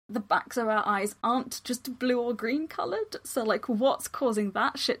obviously, the backs of our eyes aren't just blue or green coloured. So, like, what's causing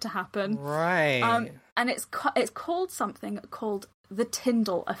that shit to happen? Right. And it's called something called the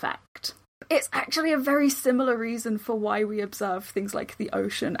Tyndall effect. It's actually a very similar reason for why we observe things like the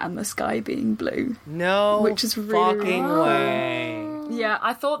ocean and the sky being blue. No which is really fucking way. Yeah.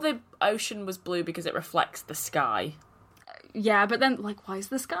 I thought the ocean was blue because it reflects the sky. Yeah, but then, like, why is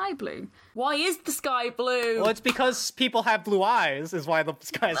the sky blue? Why is the sky blue? Well, it's because people have blue eyes, is why the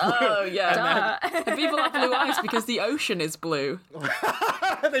sky is blue. Oh, yeah. And people have blue eyes because the ocean is blue.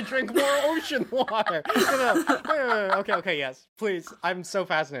 They drink more ocean water. Okay, yes. Please. I'm so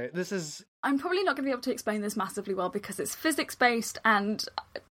fascinated. I'm probably not going to be able to explain this massively well because it's physics-based and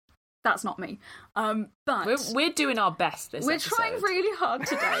that's not me. But we're doing our best this episode. We're trying really hard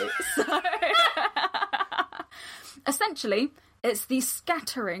today. So essentially, It's the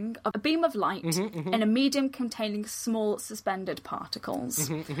scattering of a beam of light in a medium containing small suspended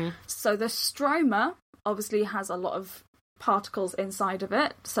particles. So the stroma obviously has a lot of particles inside of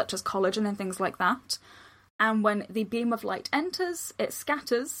it, such as collagen and things like that. And when the beam of light enters, it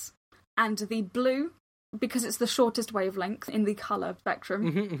scatters, and the blue, because it's the shortest wavelength in the colour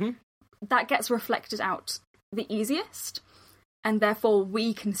spectrum, that gets reflected out the easiest, and therefore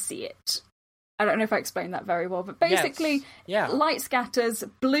we can see it. I don't know if I explained that very well, but basically, light scatters,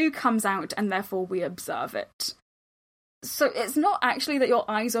 blue comes out, and therefore we observe it. So it's not actually that your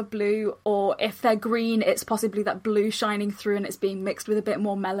eyes are blue, or if they're green, it's possibly that blue shining through and it's being mixed with a bit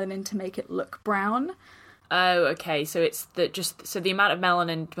more melanin to make it look brown. Oh, okay. So it's the amount of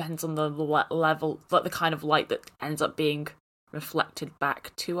melanin depends on the level, like the kind of light that ends up being reflected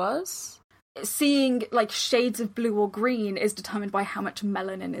back to us. Seeing like shades of blue or green is determined by how much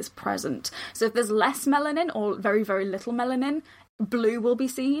melanin is present. So if there's less melanin or very, very little melanin, blue will be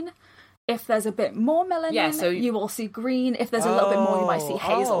seen. If there's a bit more melanin, you will see green. If there's a little bit more, you might see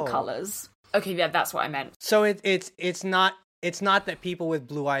hazel colours. Okay, yeah, that's what I meant. So it's not that people with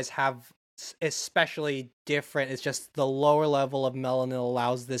blue eyes have especially different. It's just the lower level of melanin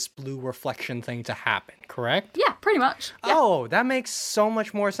allows this blue reflection thing to happen, correct? Yeah, pretty much. Yeah. Oh, that makes so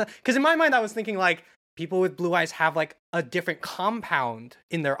much more sense. Because in my mind, I was thinking like people with blue eyes have like a different compound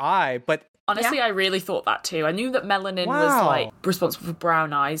in their eye, but honestly, I really thought that too. I knew that melanin was like responsible for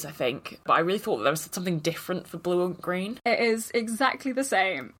brown eyes, I think, but I really thought that there was something different for blue and green. It is exactly the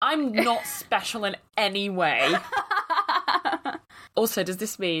same. I'm not special in any way. Also, does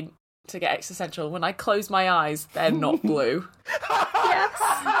this mean, to get existential, when I close my eyes, they're not blue? Yes.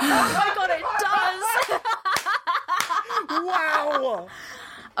 Oh my god, it does! Wow!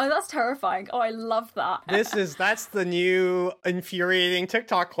 Oh, that's terrifying. Oh, I love that. That's the new infuriating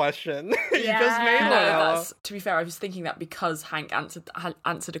TikTok question. You just made one. No, to be fair, I was thinking that because Hank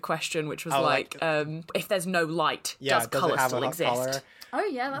answered a question which was if there's no light, does colour still exist? Color? Oh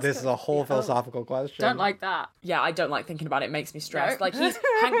yeah, that's this is a whole philosophical question. Don't like that. Yeah, I don't like thinking about it. It makes me stressed. No. Like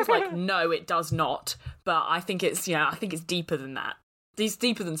Hank was like, no, it does not. But I think it's deeper than that. It's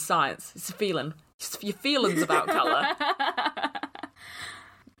deeper than science. It's a feeling. It's your feelings about colour.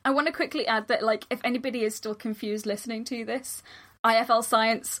 I want to quickly add that, like, if anybody is still confused listening to this, IFL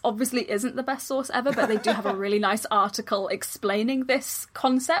Science obviously isn't the best source ever, but they do have a really nice article explaining this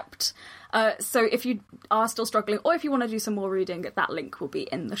concept. So if you are still struggling, or if you want to do some more reading, that link will be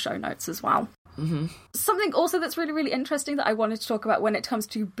in the show notes as well. Mm-hmm. Something also that's really, really interesting that I wanted to talk about when it comes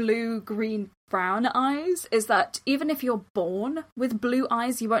to blue, green, brown eyes is that even if you're born with blue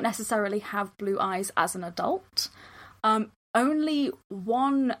eyes, you won't necessarily have blue eyes as an adult. Only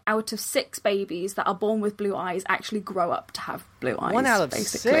 1 out of 6 babies that are born with blue eyes actually grow up to have blue eyes. 1 out of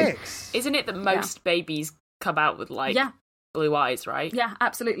basically. 6? Isn't it that most babies come out with, like, blue eyes, right? Yeah,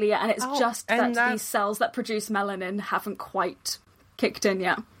 absolutely, yeah. And it's just that these cells that produce melanin haven't quite kicked in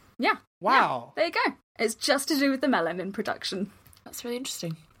yet. Yeah. Wow. Yeah, there you go. It's just to do with the melanin production. That's really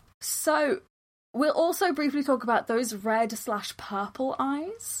interesting. So, we'll also briefly talk about those red/purple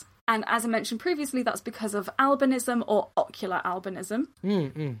eyes. And as I mentioned previously, that's because of albinism or ocular albinism.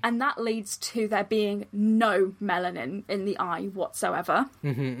 And that leads to there being no melanin in the eye whatsoever.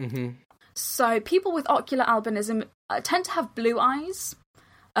 So people with ocular albinism tend to have blue eyes,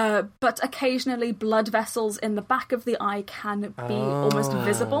 but occasionally blood vessels in the back of the eye can be almost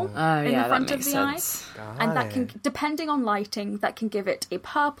visible in the front of the eye. And that can, depending on lighting, that can give it a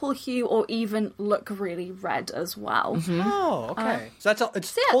purple hue or even look really red as well. Oh, okay. So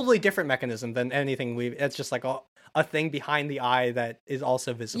it's totally different mechanism than anything it's just like a thing behind the eye that is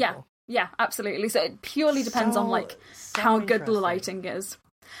also visible. Yeah, absolutely. So it purely depends on like how good the lighting is.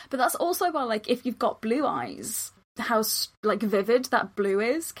 But that's also why, like, if you've got blue eyes, how like vivid that blue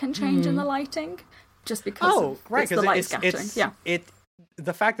is can change in the lighting, just because it's the light scattering.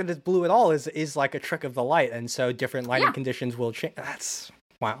 The fact that it's blue at all is like a trick of the light, and so different lighting conditions will change. That's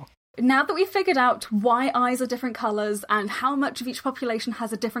wow. Now that we've figured out why eyes are different colours and how much of each population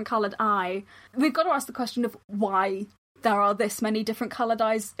has a different coloured eye, we've got to ask the question of why there are this many different coloured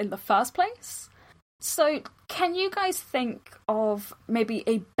eyes in the first place. So, can you guys think of maybe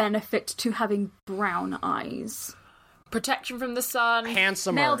a benefit to having brown eyes? Protection from the sun.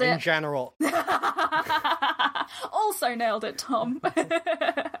 Handsomer in general. Also nailed it, Tom.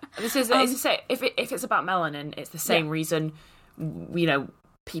 This is to say, if it's about melanin, it's the same reason,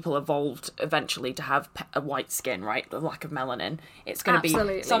 people evolved eventually to have a white skin, right? The lack of melanin. It's going to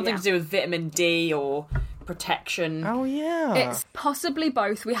be something to do with vitamin D or protection. Oh, yeah. It's possibly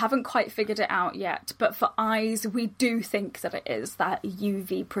both. We haven't quite figured it out yet. But for eyes, we do think that it is that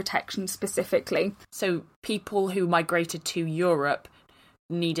UV protection specifically. So people who migrated to Europe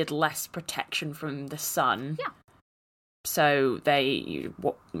needed less protection from the sun. Yeah. So they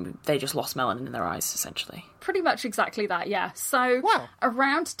just lost melanin in their eyes, essentially. Pretty much exactly that, yeah. So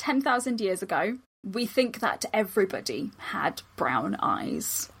around 10,000 years ago, we think that everybody had brown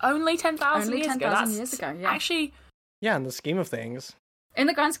eyes. Only 10,000 years ago? 10,000 years ago, yeah. Actually... Yeah, in the scheme of things. In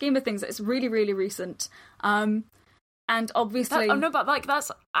the grand scheme of things, it's really, really recent. And obviously...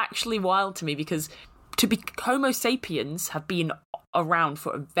 that's actually wild to me, because Homo sapiens have been around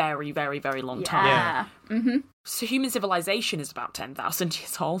for a very, very, very long time. Yeah. Mm-hmm. So human civilization is about 10,000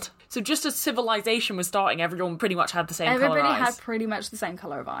 years old. So just as civilization was starting, everyone pretty much had the same colour of eyes. Everybody had pretty much the same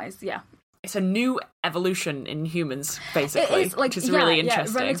colour of eyes, yeah. It's a new evolution in humans, basically, it is, like, which is really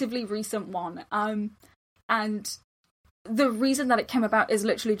interesting. Yeah, relatively recent one. And the reason that it came about is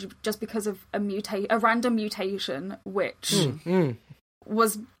literally just because of a random mutation, which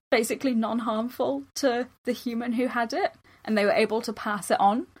was basically non-harmful to the human who had it, and they were able to pass it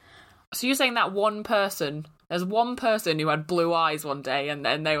on. So you're saying that there's one person who had blue eyes one day, and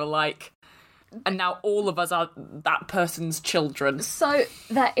then they were like, and now all of us are that person's children. So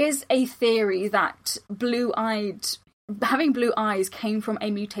there is a theory that having blue eyes came from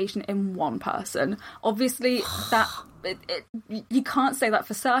a mutation in one person. Obviously, you can't say that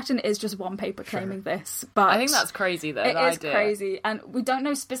for certain. It is just one paper claiming this. But I think that's crazy, though. It is crazy. And we don't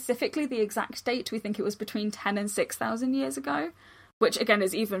know specifically the exact date. We think it was between 10 and 6,000 years ago, which, again,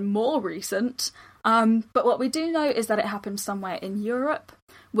 is even more recent. But what we do know is that it happened somewhere in Europe,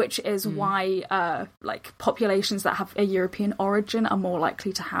 which is why populations that have a European origin are more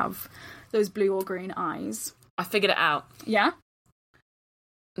likely to have those blue or green eyes. I figured it out. Yeah?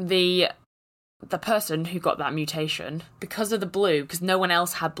 The person who got that mutation, because of the blue, because no one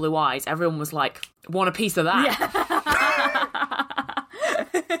else had blue eyes, everyone was like, want a piece of that. Yeah.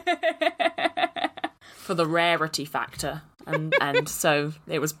 For the rarity factor. And so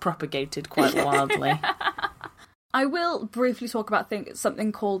it was propagated quite wildly. I will briefly talk about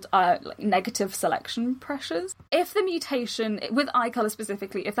something called negative selection pressures. If the mutation, with eye colour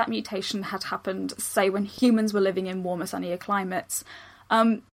specifically, if that mutation had happened, say, when humans were living in warmer, sunnier climates,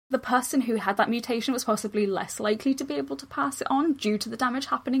 the person who had that mutation was possibly less likely to be able to pass it on due to the damage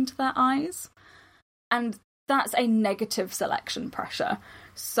happening to their eyes. And that's a negative selection pressure.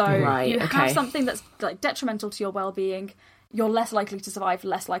 So have something that's like detrimental to your well-being, you're less likely to survive,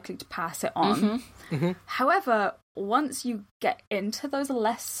 less likely to pass it on. Mm-hmm. Mm-hmm. However, once you get into those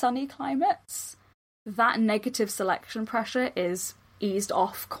less sunny climates, that negative selection pressure is eased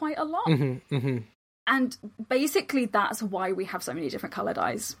off quite a lot. Mm-hmm. Mm-hmm. And basically that's why we have so many different coloured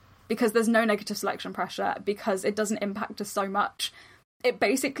eyes. Because there's no negative selection pressure, because it doesn't impact us so much. It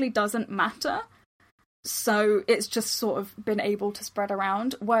basically doesn't matter. So it's just sort of been able to spread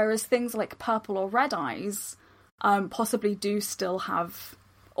around. Whereas things like purple or red eyes possibly do still have,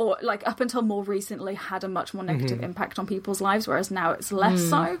 or like up until more recently, had a much more negative impact on people's lives, whereas now it's less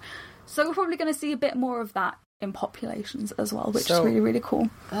so. So we're probably going to see a bit more of that in populations as well, which is really, really cool.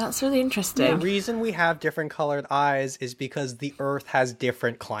 That's really interesting. The reason we have different colored eyes is because the Earth has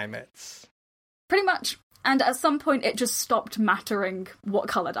different climates. Pretty much. And at some point it just stopped mattering what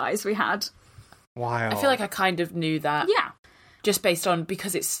coloured eyes we had. Wow. I feel like I kind of knew that. Yeah. Just based on,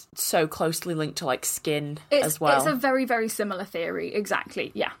 because it's so closely linked to, like, skin as well. It's a very, very similar theory.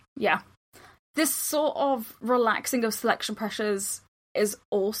 Exactly. Yeah. Yeah. This sort of relaxing of selection pressures is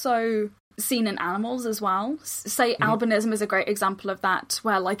also seen in animals as well. Say albinism is a great example of that,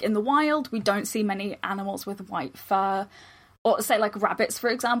 where, like, in the wild, we don't see many animals with white fur. Or say, like, rabbits, for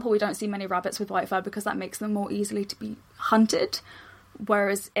example, we don't see many rabbits with white fur because that makes them more easily to be hunted.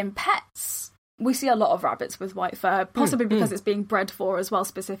 Whereas in pets, we see a lot of rabbits with white fur, possibly because it's being bred for as well,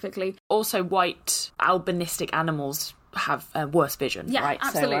 specifically. Also, white albinistic animals have worse vision, right?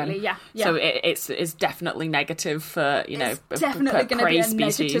 Absolutely, so, So it's definitely negative for, it's definitely going to be a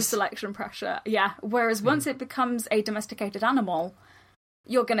species. Negative selection pressure, yeah. Whereas once it becomes a domesticated animal,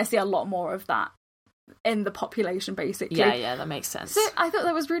 you're going to see a lot more of that in the population, basically. Yeah, that makes sense. So I thought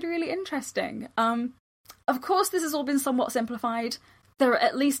that was really, really interesting. Of course, this has all been somewhat simplified. There are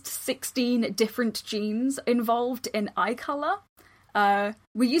at least 16 different genes involved in eye colour.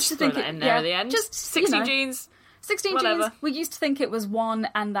 We used to think at the end. Just 16 genes. 16 whatever. genes. We used to think it was one,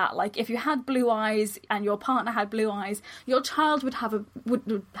 and that, like, if you had blue eyes and your partner had blue eyes, your child would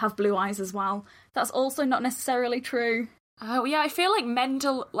have blue eyes as well. That's also not necessarily true. Oh yeah, I feel like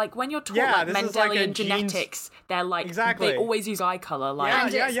when you're taught Mendelian genetics, they're like they always use eye color. Like,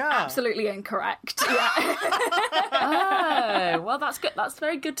 and it's absolutely incorrect. Yeah. Oh, well, that's good. That's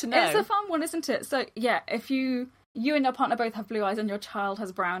very good to know. It's a fun one, isn't it? So yeah, if you and your partner both have blue eyes and your child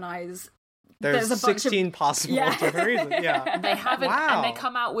has brown eyes, there's 16 possible different reasons. Yeah, they haven't, and they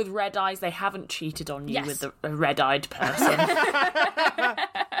come out with red eyes. They haven't cheated on you with a red-eyed person. I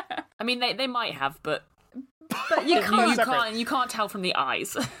mean, they might have, but you can't tell from the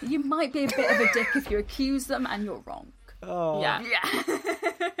eyes. You might be a bit of a dick if you accuse them and you're wrong. Oh. Yeah.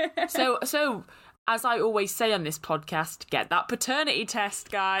 So as I always say on this podcast, get that paternity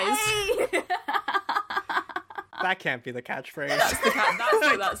test, guys. Hey! That can't be the catchphrase.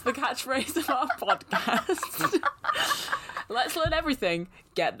 That's the catchphrase of our podcast. Let's learn everything.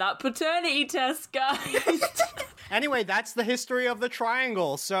 Get that paternity test, guys. Anyway, that's the history of the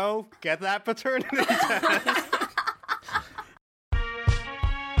triangle, so get that paternity test.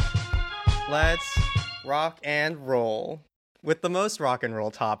 Let's rock and roll with the most rock and roll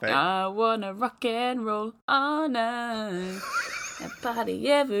topic. I wanna rock and roll all night and party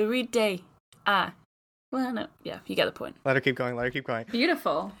every day. Yeah, you get the point. Let her keep going.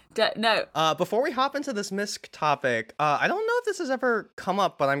 Beautiful. No. Before we hop into this MISC topic, I don't know if this has ever come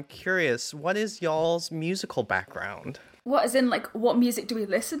up, but I'm curious. What is y'all's musical background? What, as in, like, what music do we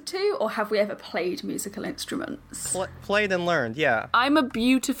listen to, or have we ever played musical instruments? Played and learned, yeah. I'm a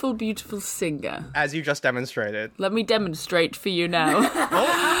beautiful, beautiful singer. As you just demonstrated. Let me demonstrate for you now.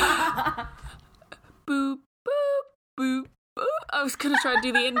 Boop, boop, boop. I was going to try and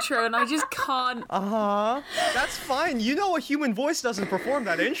do the intro and I just can't. That's fine. You know a human voice doesn't perform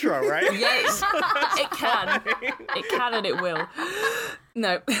that intro, right? Yes, it can. It can and it will.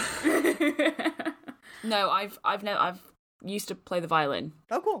 No. No, I've used to play the violin.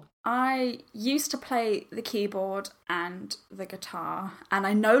 Oh, cool. I used to play the keyboard and the guitar, and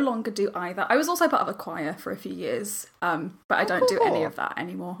I no longer do either. I was also part of a choir for a few years, but I don't do any of that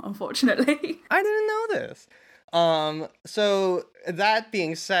anymore, unfortunately. I didn't know this. So that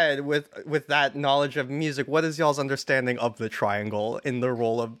being said, with that knowledge of music, what is y'all's understanding of the triangle in the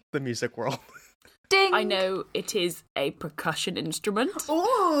role of the music world? Ding! I know it is a percussion instrument.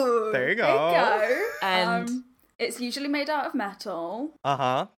 Ooh! There you go. And it's usually made out of metal.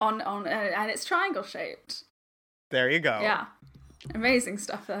 And it's triangle shaped. There you go. Yeah. Amazing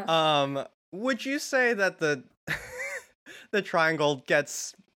stuff there. Would you say that the the triangle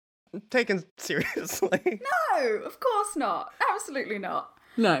gets taken seriously? No, of course not. Absolutely not.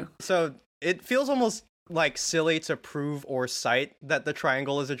 No. So it feels almost like silly to prove or cite that the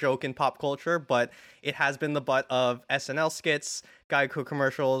triangle is a joke in pop culture, but it has been the butt of SNL skits, Geico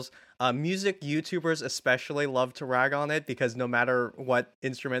commercials. Music YouTubers especially love to rag on it because no matter what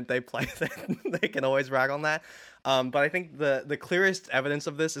instrument they play, they can always rag on that. But I think the clearest evidence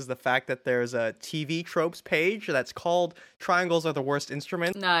of this is the fact that there's a TV tropes page that's called Triangles Are the Worst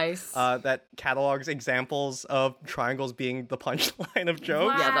Instrument. Nice. That catalogs examples of triangles being the punchline of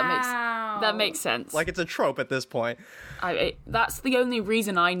jokes. Wow. Yeah, that makes sense. Like, it's a trope at this point. That's the only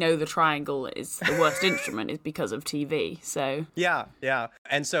reason I know the triangle is the worst instrument is because of TV, so... Yeah.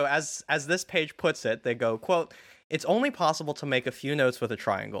 And so as this page puts it, they go, quote, "It's only possible to make a few notes with a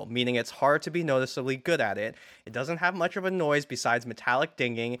triangle, meaning it's hard to be noticeably good at it. It doesn't have much of a noise besides metallic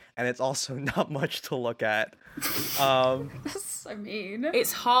dinging, and it's also not much to look at." That's so mean.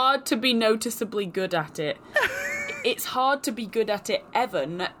 It's hard to be noticeably good at it. It's hard to be good at it ever,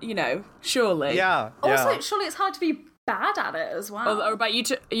 surely. Yeah. Also, surely it's hard to be bad at it as well. Or are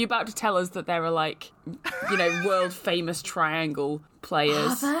you about to tell us that there are, like, world famous triangle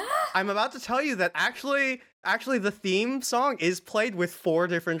players? Are there? I'm about to tell you that actually the theme song is played with 4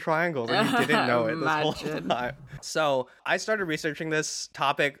 different triangles, and you didn't know it this whole time. So I started researching this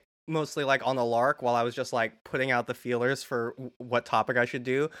topic mostly like on a lark while I was just like putting out the feelers for what topic I should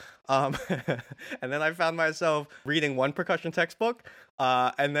do. And then I found myself reading one percussion textbook,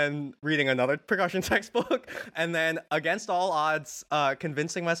 and then reading another percussion textbook, and then against all odds,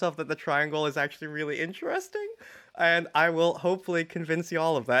 convincing myself that the triangle is actually really interesting. And I will hopefully convince you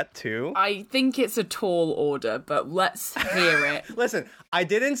all of that too. I think it's a tall order, but let's hear it. Listen, I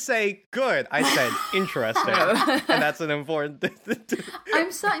didn't say good, I said interesting. And that's an important...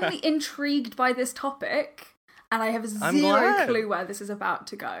 I'm certainly intrigued by this topic, and I have zero clue where this is about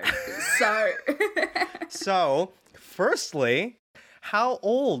to go. So, firstly, how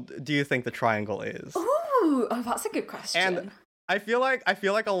old do you think the triangle is? Ooh, that's a good question. And I feel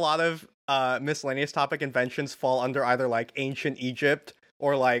like a lot of miscellaneous topic inventions fall under either like ancient Egypt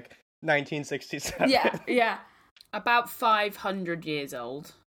or like 1967. Yeah. About 500 years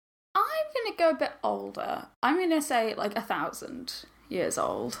old. I'm gonna go a bit older. I'm gonna say like 1,000 years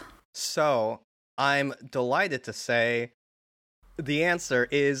old. So, I'm delighted to say the answer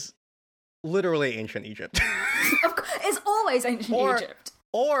is literally ancient Egypt. Of course, it's always ancient Egypt.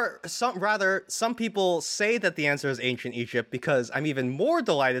 Or some people say that the answer is ancient Egypt because I'm even more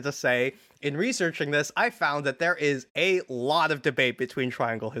delighted to say, in researching this, I found that there is a lot of debate between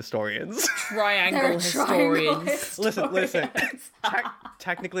triangle historians. Triangle historians. Listen.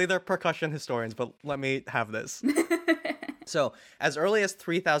 Technically, they're percussion historians, but let me have this. So, as early as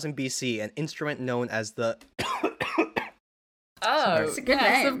 3000 BC, an instrument known as the... Oh, it's a good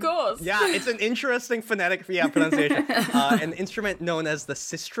yes, name. Of course. Yeah, it's an interesting phonetic pronunciation. An instrument known as the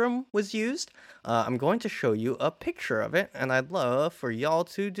sistrum was used. I'm going to show you a picture of it, and I'd love for y'all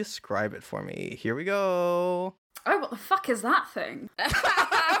to describe it for me. Here we go. Oh, what the fuck is that thing?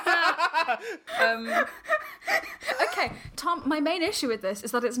 Okay, Tom, my main issue with this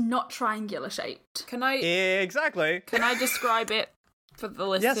is that it's not triangular shaped. Can I Exactly. describe it for the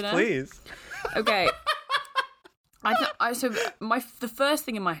listener? Yes, please. Okay. The first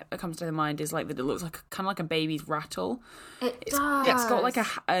thing that comes to mind is like that it looks like kind of like a baby's rattle. It does. It's got like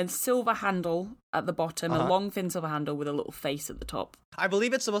a silver handle at the bottom, a long thin silver handle with a little face at the top. I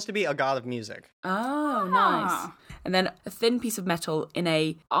believe it's supposed to be a god of music. Oh, nice. And then a thin piece of metal in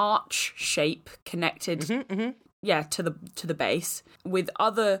a arch shape connected, to the base with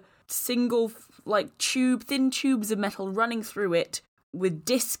other single like thin tubes of metal running through it with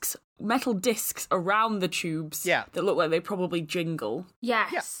metal discs around the tubes that look like they probably jingle.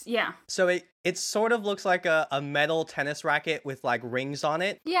 Yes, yeah. So it sort of looks like a metal tennis racket with like rings on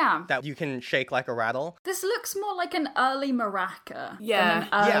it. Yeah. That you can shake like a rattle. This looks more like an early maraca. Yeah. Than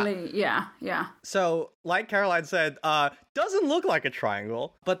an early, yeah. So, like Caroline said, doesn't look like a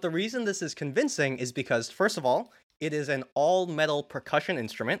triangle. But the reason this is convincing is because, first of all, it is an all-metal percussion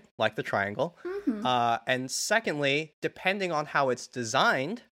instrument, like the triangle. And secondly, depending on how it's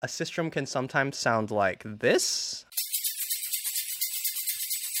designed, a sistrum can sometimes sound like this.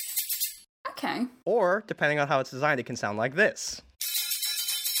 Okay. Or, depending on how it's designed, it can sound like this.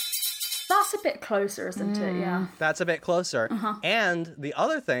 That's a bit closer, isn't it? Yeah. That's a bit closer. And the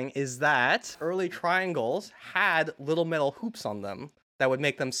other thing is that early triangles had little metal hoops on them that would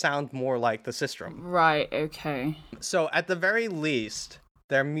make them sound more like the sistrum. Right, okay. So at the very least,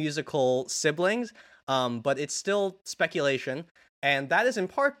 they're musical siblings, but it's still speculation. And that is in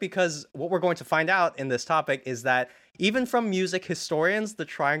part because what we're going to find out in this topic is that even from music historians, the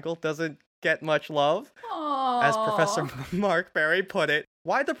triangle doesn't get much love. Aww. As Professor Mark Berry put it,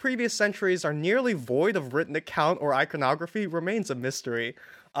 why the previous centuries are nearly void of written account or iconography remains a mystery.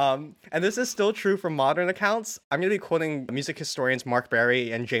 And this is still true for modern accounts. I'm going to be quoting music historians Mark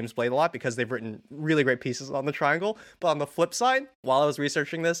Berry and James Blade a lot because they've written really great pieces on the triangle. But on the flip side, while I was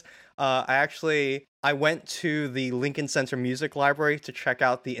researching this, I went to the Lincoln Center Music Library to check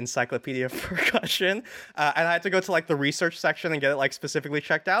out the Encyclopedia of Percussion. And I had to go to like the research section and get it like specifically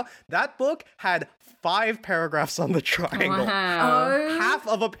checked out. That book had 5 paragraphs on the triangle. Wow. Half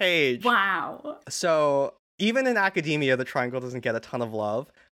of a page. Wow. So even in academia, the triangle doesn't get a ton of love.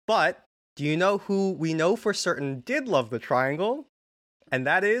 But do you know who we know for certain did love the triangle? And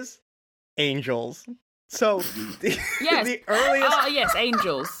that is angels. So the earliest... yes,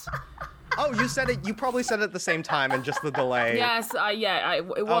 angels. Oh, you said it. You probably said it at the same time and just the delay. Yes,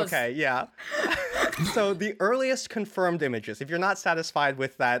 it was. Okay, yeah. So the earliest confirmed images, if you're not satisfied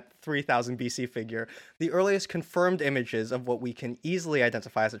with that 3000 BC figure, the earliest confirmed images of what we can easily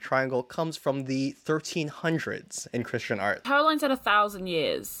identify as a triangle comes from the 1300s in Christian art. Caroline said 1,000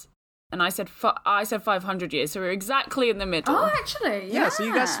 years. And I said 500 years, so we're exactly in the middle. Oh, actually, yeah. So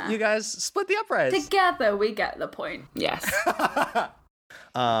you guys split the uprise. Together, we get the point. Yes.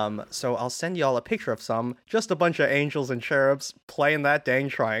 So I'll send y'all a picture of just a bunch of angels and cherubs playing that dang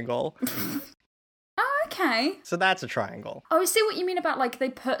triangle. Oh, okay. So that's a triangle. Oh, I see what you mean about, like, they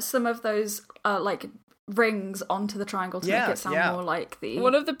put some of those, rings only the triangle to make it sound more like the...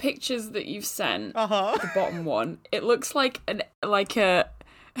 One of the pictures that you've sent, the bottom one, it looks like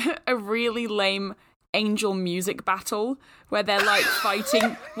a really lame angel music battle where they're like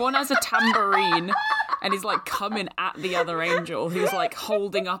fighting. One has a tambourine and is like coming at the other angel who's like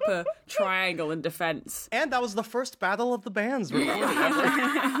holding up a triangle in defense. And that was the first battle of the bands recorded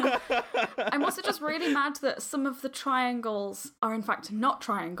ever. I'm also just really mad that some of the triangles are in fact not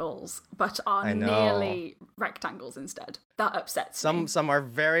triangles, but are nearly rectangles instead. That upsets me. Some are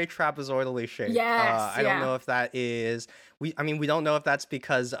very trapezoidally shaped. Yes, I don't know if that is... we don't know if that's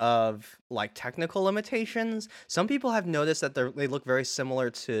because of like technical limitations. Some people have noticed that they look very similar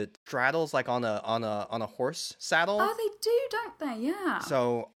to straddles, like on a horse saddle. Oh, they do, don't they? Yeah.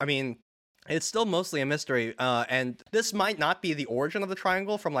 So, I mean, it's still mostly a mystery, and this might not be the origin of the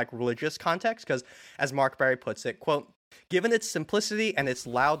triangle from, like, religious context, because, as Mark Berry puts it, quote, given its simplicity and its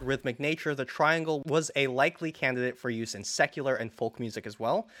loud rhythmic nature, the triangle was a likely candidate for use in secular and folk music as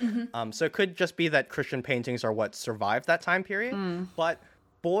well. So it could just be that Christian paintings are what survived that time period, but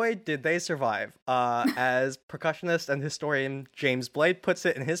boy, did they survive. As percussionist and historian James Blade puts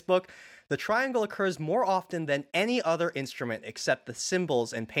it in his book, the triangle occurs more often than any other instrument except the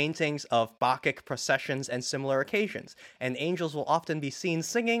symbols and paintings of Bacchic processions and similar occasions, and angels will often be seen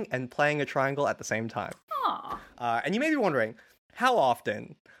singing and playing a triangle at the same time. And you may be wondering, how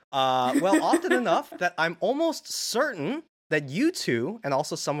often? Well, often enough that I'm almost certain that you two, and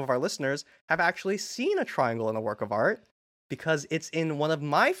also some of our listeners, have actually seen a triangle in a work of art, because it's in one of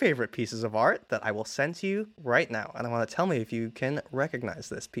my favorite pieces of art that I will send to you right now. And I want to tell me if you can recognize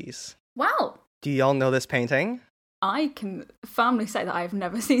this piece. Well, do y'all know this painting? I can firmly say that I've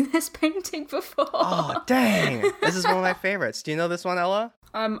never seen this painting before. Oh, dang. This is one of my favorites. Do you know this one, Ella?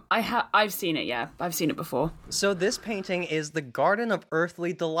 I've seen it, yeah. I've seen it before. So this painting is The Garden of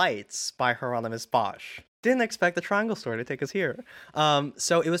Earthly Delights by Hieronymus Bosch. Didn't expect the triangle story to take us here.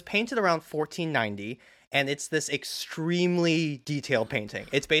 So it was painted around 1490, and it's this extremely detailed painting.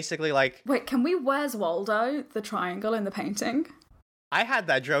 It's basically like... Wait, can we Where's Waldo the triangle in the painting? I had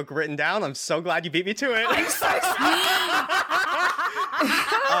that joke written down. I'm so glad you beat me to it. I'm so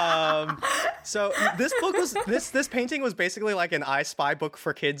sorry. So this book was this painting was basically like an I Spy book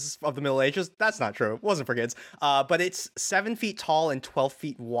for kids of the Middle Ages. That's not true. It wasn't for kids. But it's 7 feet tall and 12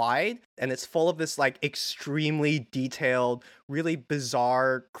 feet wide, and it's full of this like extremely detailed, really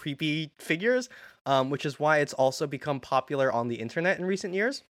bizarre, creepy figures, which is why it's also become popular on the internet in recent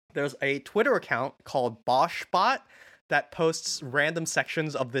years. There's a Twitter account called BoschBot that posts random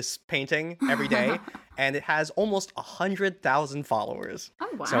sections of this painting every day, and it has almost 100,000 followers. Oh,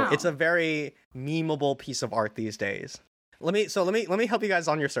 wow. So it's a very memeable piece of art these days. Let me help you guys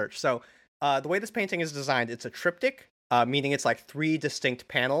on your search. So the way this painting is designed, it's a triptych, meaning it's like 3 distinct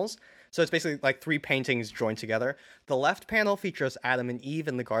panels. So it's basically like 3 paintings joined together. The left panel features Adam and Eve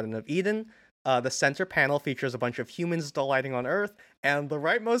in the Garden of Eden. The center panel features a bunch of humans delighting on Earth, and the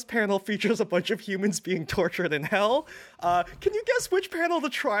rightmost panel features a bunch of humans being tortured in hell. Can you guess which panel the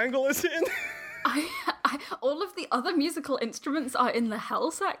triangle is in? All of the other musical instruments are in the hell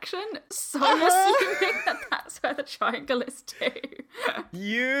section, so I'm assuming that that's where the triangle is too.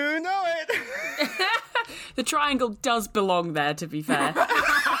 You know it! The triangle does belong there, to be fair.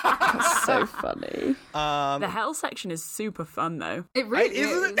 That's so funny. The hell section is super fun, though. It really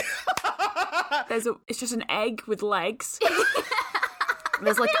is. It's just an egg with legs.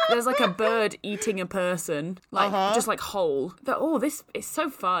 There's like a bird eating a person, just like whole. This is so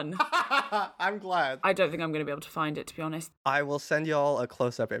fun. I'm glad. I don't think I'm going to be able to find it, to be honest. I will send y'all a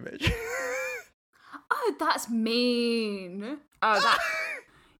close-up image. Oh, that's mean. Oh, that.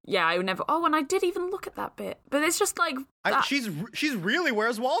 Yeah, I would never. Oh, and I did even look at that bit, but it's just like she's really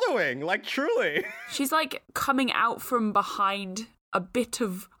Where's Waldoing, like truly. She's like coming out from behind a bit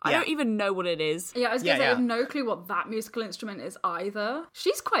of... I don't even know what it is. Yeah, I was going to say, I have no clue what that musical instrument is either.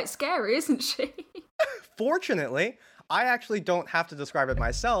 She's quite scary, isn't she? Fortunately, I actually don't have to describe it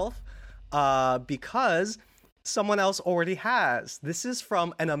myself, because someone else already has. This is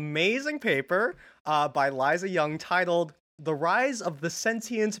from an amazing paper by Liza Young titled The Rise of the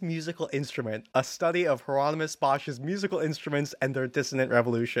Sentient Musical Instrument, a study of Hieronymus Bosch's musical instruments and their dissonant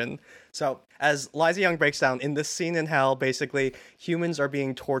revolution. So, as Liza Young breaks down, in this scene in hell, basically, humans are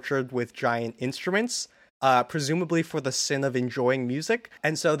being tortured with giant instruments, presumably for the sin of enjoying music.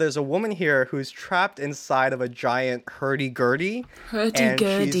 And so there's a woman here who's trapped inside of a giant hurdy-gurdy. And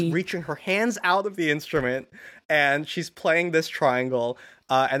she's reaching her hands out of the instrument, and she's playing this triangle.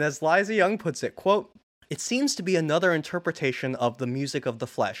 And as Liza Young puts it, quote, "It seems to be another interpretation of the music of the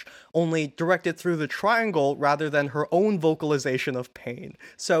flesh, only directed through the triangle rather than her own vocalization of pain."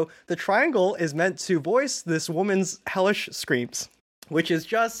 So the triangle is meant to voice this woman's hellish screams, which is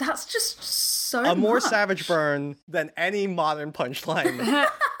just... That's just so a more much. savage burn than any modern punchline.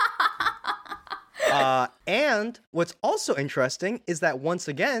 And what's also interesting is that once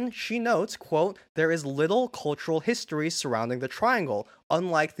again, she notes, quote, "There is little cultural history surrounding the triangle,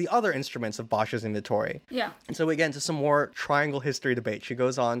 unlike the other instruments of Bosch's inventory." Yeah. And so we get into some more triangle history debate. She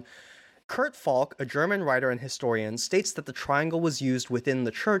goes on, "Kurt Falk, a German writer and historian, states that the triangle was used within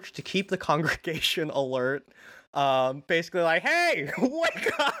the church to keep the congregation alert. basically like, hey,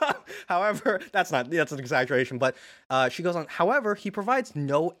 wake up. However, that's an exaggeration, but she goes on, however, he provides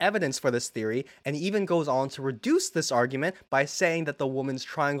no evidence for this theory, and even goes on to reduce this argument by saying that the woman's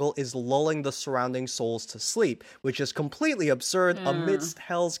triangle is lulling the surrounding souls to sleep, which is completely absurd amidst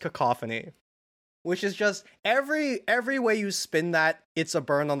hell's cacophony. Which is just every way you spin that, it's a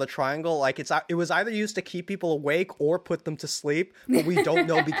burn on the triangle. Like it was either used to keep people awake or put them to sleep, but we don't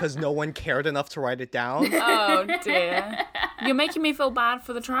know because no one cared enough to write it down. Oh dear, you're making me feel bad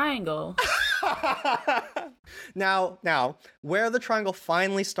for the triangle. Now, where the triangle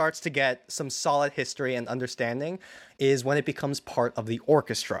finally starts to get some solid history and understanding is when it becomes part of the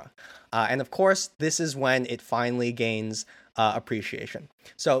orchestra, and of course, this is when it finally gains appreciation.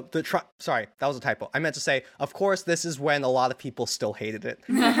 So sorry, that was a typo. I meant to say, of course, this is when a lot of people still hated it.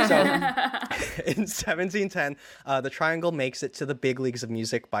 So in 1710, the triangle makes it to the big leagues of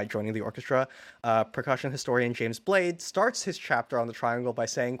music by joining the orchestra. Percussion historian James Blade starts his chapter on the triangle by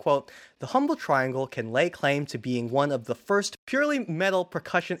saying, quote, "The humble triangle can lay claim to being one of the first purely metal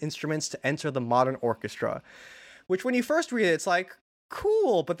percussion instruments to enter the modern orchestra." Which when you first read it, it's like,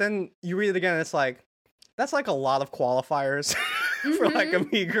 cool, but then you read it again and it's like, that's like a lot of qualifiers for like a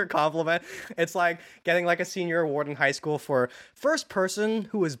meager compliment. It's like getting like a senior award in high school for first person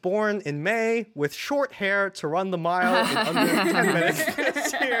who was born in May with short hair to run the mile in under 10 minutes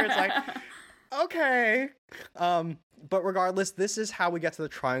this year. It's like, okay. But regardless, this is how we get to the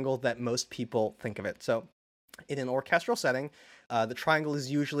triangle that most people think of it. So in an orchestral setting, the triangle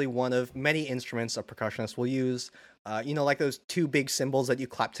is usually one of many instruments a percussionist will use. Like those two big cymbals that you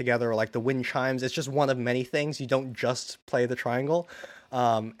clap together, or like the wind chimes. It's just one of many things. You don't just play the triangle.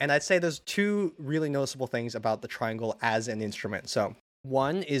 And I'd say there's two really noticeable things about the triangle as an instrument. So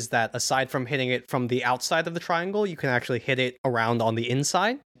one is that aside from hitting it from the outside of the triangle, you can actually hit it around on the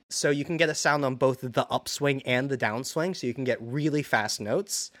inside. So you can get a sound on both the upswing and the downswing, so you can get really fast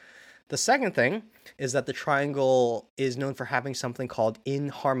notes. The second thing is that the triangle is known for having something called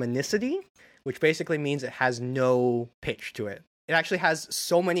inharmonicity, which basically means it has no pitch to it. It actually has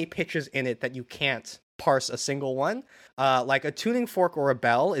so many pitches in it that you can't parse a single one. Like a tuning fork or a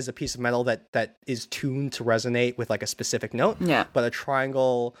bell is a piece of metal that is tuned to resonate with like a specific note. Yeah. But a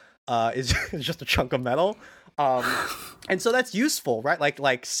triangle is just a chunk of metal. And so that's useful, right?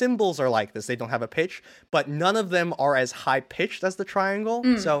 Like cymbals are like this. They don't have a pitch, but none of them are as high pitched as the triangle.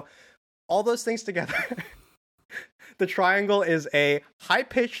 So all those things together, the triangle is a high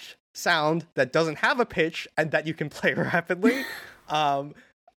pitched sound that doesn't have a pitch and that you can play rapidly.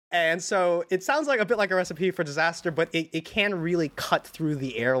 And so it sounds like a bit like a recipe for disaster, but it can really cut through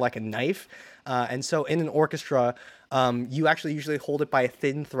the air like a knife. And so in an orchestra, you actually usually hold it by a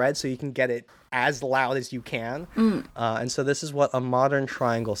thin thread so you can get it as loud as you can. And so this is what a modern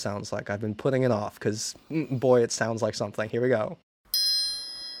triangle sounds like. I've been putting it off because, boy, it sounds like something. Here we go.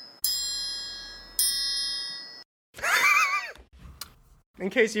 In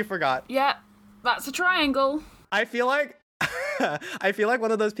case you forgot. Yeah, that's a triangle. I feel like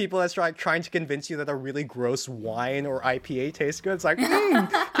one of those people that's trying to convince you that a really gross wine or IPA tastes good. It's like,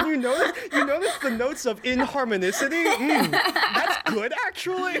 can you notice? You notice the notes of inharmonicity? That's good,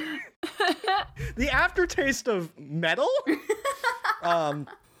 actually. The aftertaste of metal.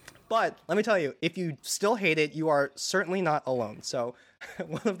 But let me tell you, if you still hate it, you are certainly not alone. So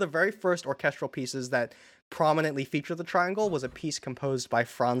one of the very first orchestral pieces that prominently featured the triangle was a piece composed by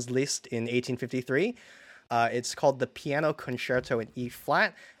Franz Liszt in 1853. It's called the Piano Concerto in E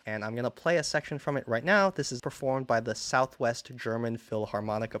flat, and I'm going to play a section from it right now. This is performed by the Southwest German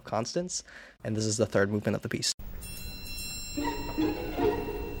Philharmonic of Constance, and this is the third movement of the piece.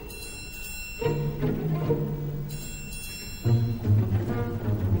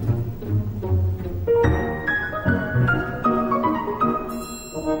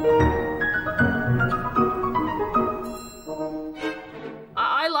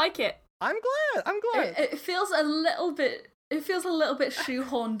 I like it. I'm glad. It feels a little bit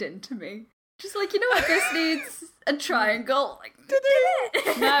shoehorned into me. Just like, you know what, this needs a triangle. Like,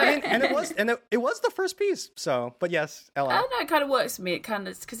 No, and it was the first piece. So, but yes, Ella. I don't know, it kind of works for me. It kind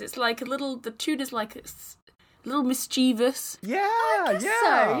of, because it's like the tune is like a little mischievous. Yeah.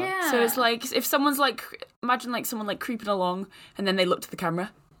 So it's like if someone's like, imagine like someone like creeping along, and then they look to the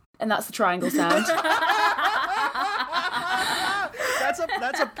camera, and that's the triangle sound.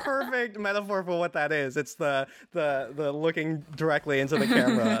 That's a perfect metaphor for what that is. It's the looking directly into the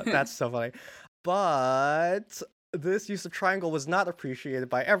camera. That's so funny. But this use of triangle was not appreciated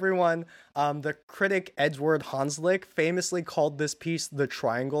by everyone. The critic Edward Hanslick famously called this piece the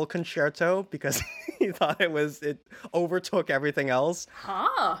Triangle Concerto because he thought it overtook everything else.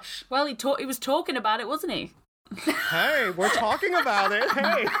 Harsh. Well, he was talking about it, wasn't he? Hey, we're talking about it.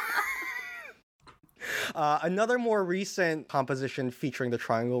 Hey. Another more recent composition featuring the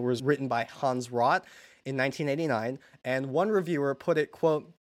triangle was written by Hans Rott in 1989, and one reviewer put it,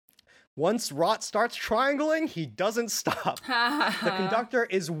 quote, "Once Rott starts triangling, he doesn't stop. The conductor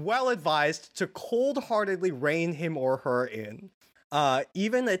is well advised to cold-heartedly rein him or her in."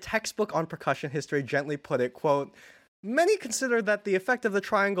 Even a textbook on percussion history gently put it, quote, "Many consider that the effect of the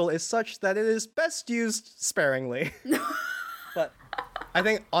triangle is such that it is best used sparingly." But I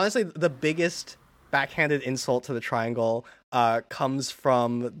think, honestly, the biggest backhanded insult to the triangle comes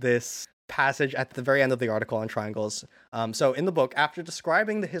from this passage at the very end of the article on triangles. So in the book, after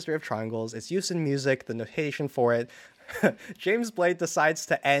describing the history of triangles, its use in music, the notation for it, James Blade decides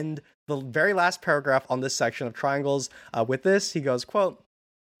to end the very last paragraph on this section of triangles with this. He goes, quote,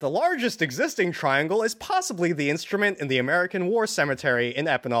 "The largest existing triangle is possibly the instrument in the American War Cemetery in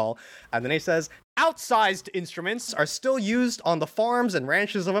Epinal." And then he says, "Outsized instruments are still used on the farms and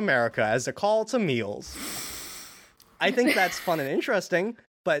ranches of America as a call to meals." I think that's fun and interesting,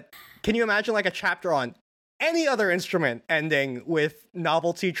 but can you imagine like a chapter on any other instrument ending with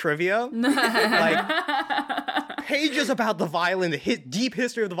novelty trivia? Like pages about the violin, the deep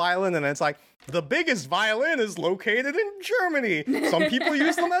history of the violin, and it's like, the biggest violin is located in Germany. Some people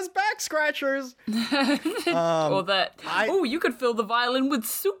use them as back scratchers. Or that, you could fill the violin with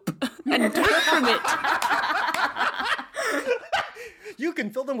soup and drink from it. You can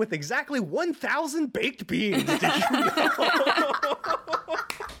fill them with exactly 1,000 baked beans. Did you know?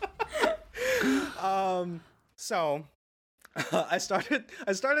 So I started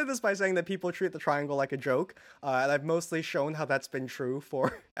this by saying that people treat the triangle like a joke, and I've mostly shown how that's been true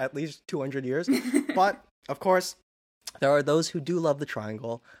for at least 200 years. But, of course, there are those who do love the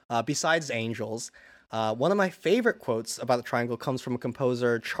triangle, besides angels. One of my favorite quotes about the triangle comes from a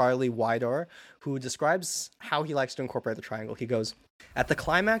composer, Charlie Widor, who describes how he likes to incorporate the triangle. He goes, "At the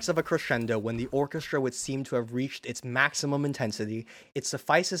climax of a crescendo, when the orchestra would seem to have reached its maximum intensity, it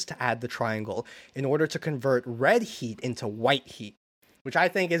suffices to add the triangle in order to convert red heat into white heat," which I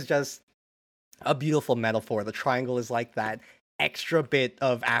think is just a beautiful metaphor. The triangle is like that extra bit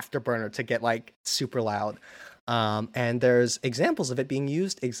of afterburner to get like super loud. And there's examples of it being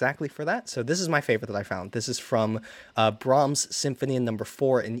used exactly for that. So this is my favorite that I found. This is from Brahms' Symphony in No.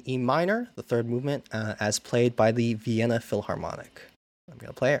 4 in E minor, the third movement, as played by the Vienna Philharmonic. I'm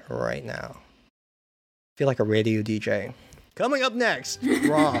going to play it right now. I feel like a radio DJ. Coming up next,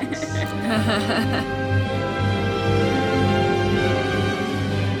 Brahms.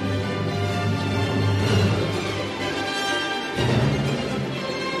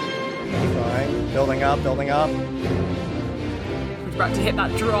 Building up. We're about to hit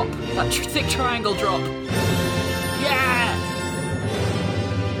that drop, that thick triangle drop. Yeah!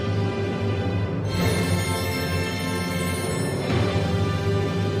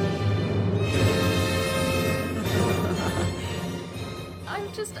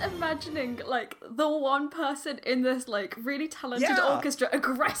 I'm just imagining, like, the one person in this, like, really talented orchestra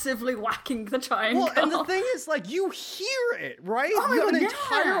aggressively whacking the triangle. Well, and the thing is, like, you hear it, right? You have an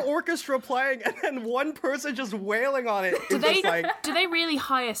entire orchestra playing, and then one person just wailing on it. Do they really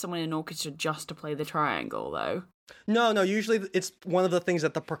hire someone in an orchestra just to play the triangle, though? No, usually it's one of the things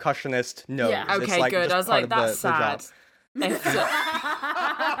that the percussionist knows. Yeah, okay, it's like good. I was like, that's sad.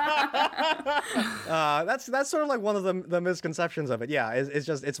 That's sort of like one of the misconceptions of it. Yeah,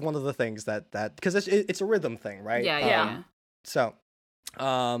 it's one of the things that because it's a rhythm thing, right? Yeah. So,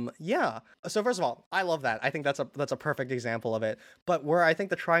 So first of all, I love that. I think that's a perfect example of it. But where I think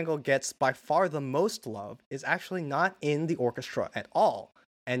the triangle gets by far the most love is actually not in the orchestra at all,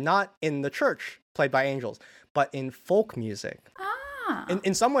 and not in the church played by angels, but in folk music.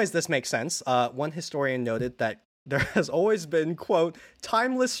 In some ways, this makes sense. One historian noted that there has always been, quote,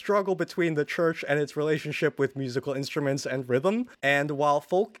 timeless struggle between the church and its relationship with musical instruments and rhythm. And while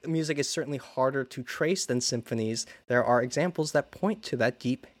folk music is certainly harder to trace than symphonies, there are examples that point to that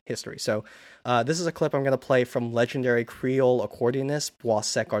deep history. So this is a clip I'm going to play from legendary Creole accordionist Bois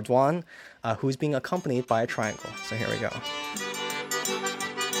Ardouin, who's being accompanied by a triangle. So here we go.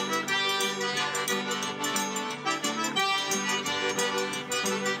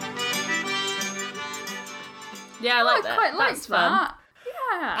 Yeah, I like that. I quite like That's fun. that.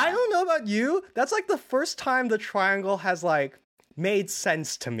 Yeah. I don't know about you. That's like the first time the triangle has like made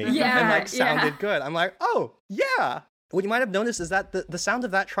sense to me and like sounded good. I'm like, oh yeah. What you might have noticed is that the sound of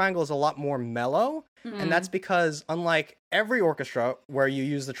that triangle is a lot more mellow, and that's because unlike every orchestra where you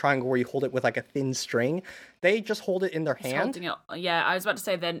use the triangle where you hold it with like a thin string, they just hold it in their hand. Yeah, I was about to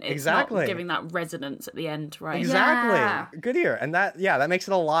say then it's not giving that resonance at the end, right? Exactly. Yeah. Good ear. And that makes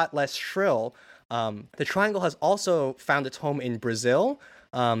it a lot less shrill. The triangle has also found its home in Brazil.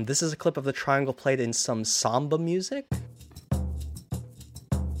 This is a clip of the triangle played in some samba music.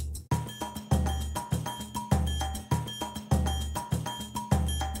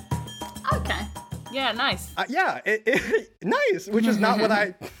 Yeah, nice. Nice, which is not what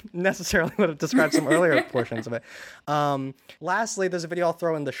I necessarily would have described some earlier portions of it. Lastly, there's a video I'll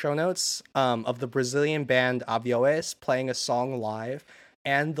throw in the show notes of the Brazilian band Aviões playing a song live,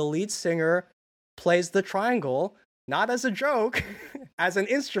 and the lead singer plays the triangle, not as a joke, as an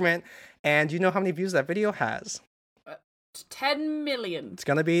instrument, and you know how many views that video has? 10 million. It's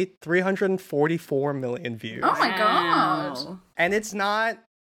gonna be 344 million views. Oh my god. And it's not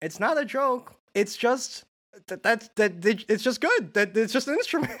a joke. It's just it's just good. It's just an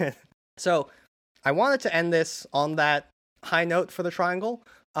instrument. So I wanted to end this on that high note for the triangle.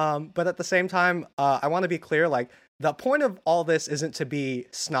 But at the same time, I want to be clear, like, the point of all this isn't to be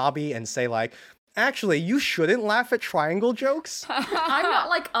snobby and say, like, actually, you shouldn't laugh at triangle jokes. I'm not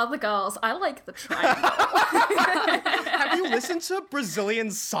like other girls. I like the triangle. Have you listened to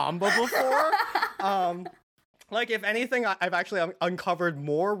Brazilian samba before? Like, if anything, I've actually uncovered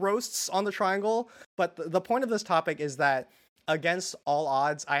more roasts on the triangle. But the point of this topic is that, against all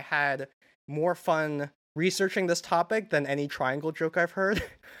odds, I had more fun researching this topic than any triangle joke I've heard.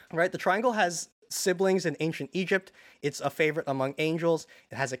 Right? The triangle has siblings in ancient Egypt. It's a favorite among angels.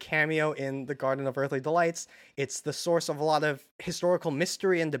 It has a cameo in the Garden of Earthly Delights. It's the source of a lot of historical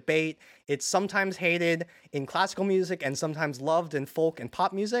mystery and debate. It's sometimes hated in classical music and sometimes loved in folk and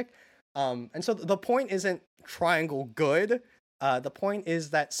pop music. And so the point isn't triangle good. The point is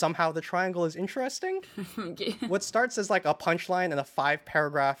that somehow the triangle is interesting. What starts as like a punchline in a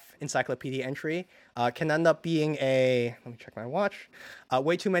 5-paragraph encyclopedia entry can end up being let me check my watch,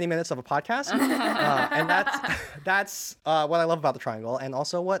 way too many minutes of a podcast. And that's what I love about the triangle, and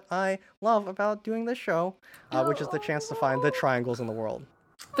also what I love about doing this show, which is the chance to find the triangles in the world.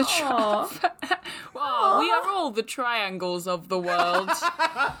 Wow, we are all the triangles of the world.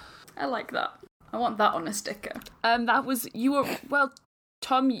 I like that. I want that on a sticker.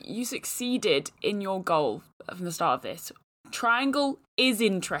 Tom, you succeeded in your goal from the start of this. Triangle is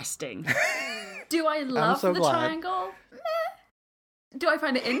interesting. Do I love the triangle? Meh. Do I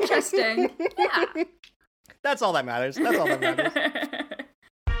find it interesting? Yeah. That's all that matters.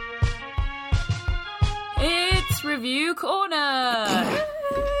 It's Review Corner!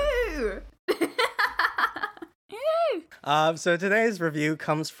 So today's review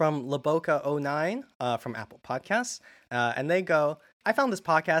comes from Laboka09 from Apple Podcasts, and they go, I found this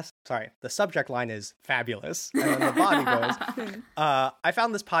podcast, the subject line is fabulous, and then the body goes, I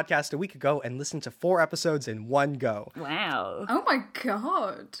found this podcast a week ago and listened to 4 episodes in one go. Wow. Oh my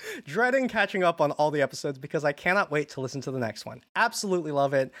god. Dreading catching up on all the episodes because I cannot wait to listen to the next one. Absolutely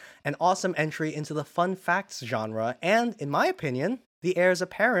love it. An awesome entry into the fun facts genre, and in my opinion, the heirs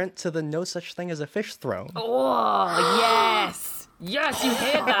apparent to the no such thing as a fish throne. Oh, yes! Yes, you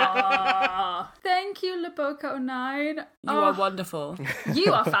hear that? Thank you, Laboka09. You are wonderful.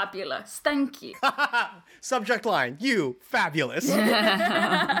 You are fabulous. Thank you. Subject line, you fabulous.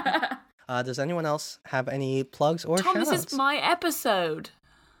 Does anyone else have any plugs or Tom, shout-outs? this is my episode.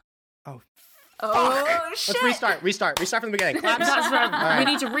 Oh, shit. Let's restart from the beginning. Claps. That's right. Right. We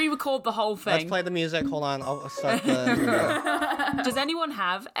need to re-record the whole thing. Let's play the music. Hold on. I'll start the... Does anyone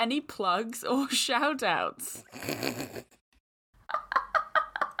have any plugs or shout-outs?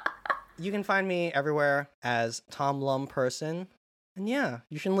 You can find me everywhere as Tom Lum Person. And yeah,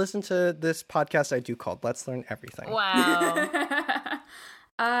 you should listen to this podcast I do called Let's Learn Everything. Wow.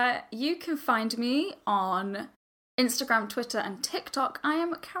 You can find me on Instagram, Twitter, and TikTok. I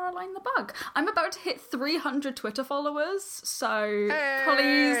am Caroline the Bug. I'm about to hit 300 Twitter followers, so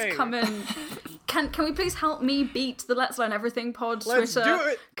please come and can we please help me beat the Let's Learn Everything pod Let's Twitter? do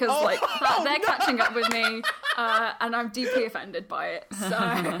it. Because they're catching up with me, and I'm deeply offended by it. So.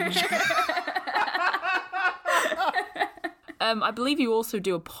 I believe you also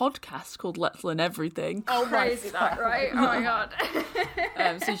do a podcast called Let's Learn Everything. Oh, crazy that, right? Oh my god.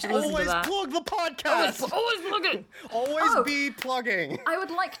 So you should listen to that. Always plug the podcast. Always plug it. Always be plugging. I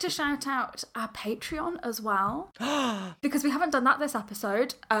would like to shout out our Patreon as well, because we haven't done that this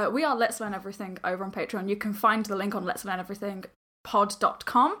episode. We are Let's Learn Everything over on Patreon. You can find the link on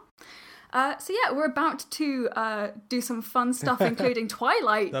letslearneverythingpod.com. So yeah, we're about to do some fun stuff, including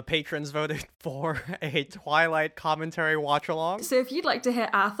Twilight. The patrons voted for a Twilight commentary watch-along. So if you'd like to hear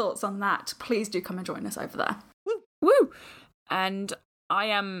our thoughts on that, please do come and join us over there. Woo! And I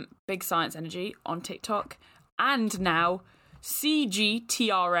am Big Science Energy on TikTok, and now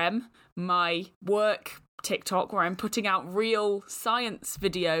CGTRM, my work TikTok where I'm putting out real science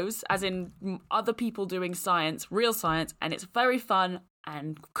videos, as in other people doing science, real science, and it's very fun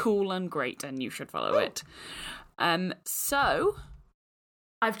and cool and great, and you should follow it. So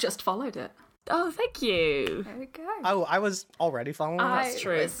I've just followed it. Oh, thank you. There we go. Oh, I was already following. That's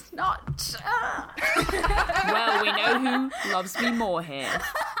true. It's not. Well, we know who loves me more here.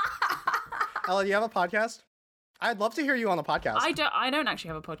 Ella, do you have a podcast? I'd love to hear you on the podcast. I don't actually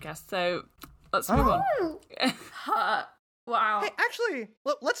have a podcast, so let's move on. Wow. Hey, actually,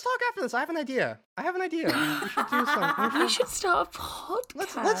 let's talk after this. I have an idea. We should do something. We should start a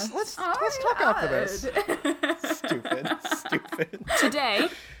podcast. Let's talk after this. Stupid. Today,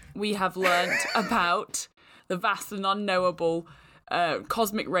 we have learnt about the vast and unknowable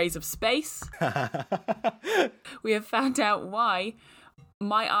cosmic rays of space. We have found out why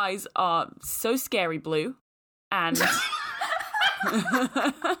my eyes are so scary blue, and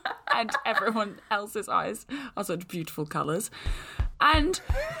and everyone else's eyes are such beautiful colours. And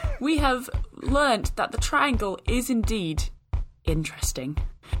we have learnt that the triangle is indeed interesting.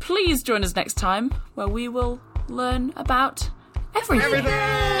 Please join us next time, where we will learn about everything.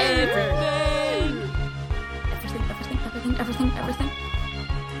 Everything.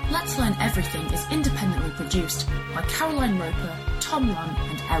 Let's Learn Everything is independently produced by Caroline Roper, Tom Lunn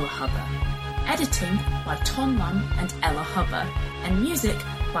and Ella Hubber. Editing by Tom Lunn and Ella Hubber. And music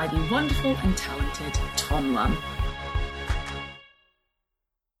by the wonderful and talented Tom Lunn.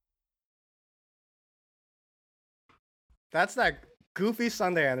 That's that goofy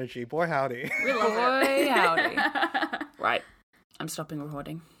Sunday energy. Boy, howdy. We love it. Boy, howdy. Right. I'm stopping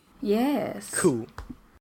recording. Yes. Cool.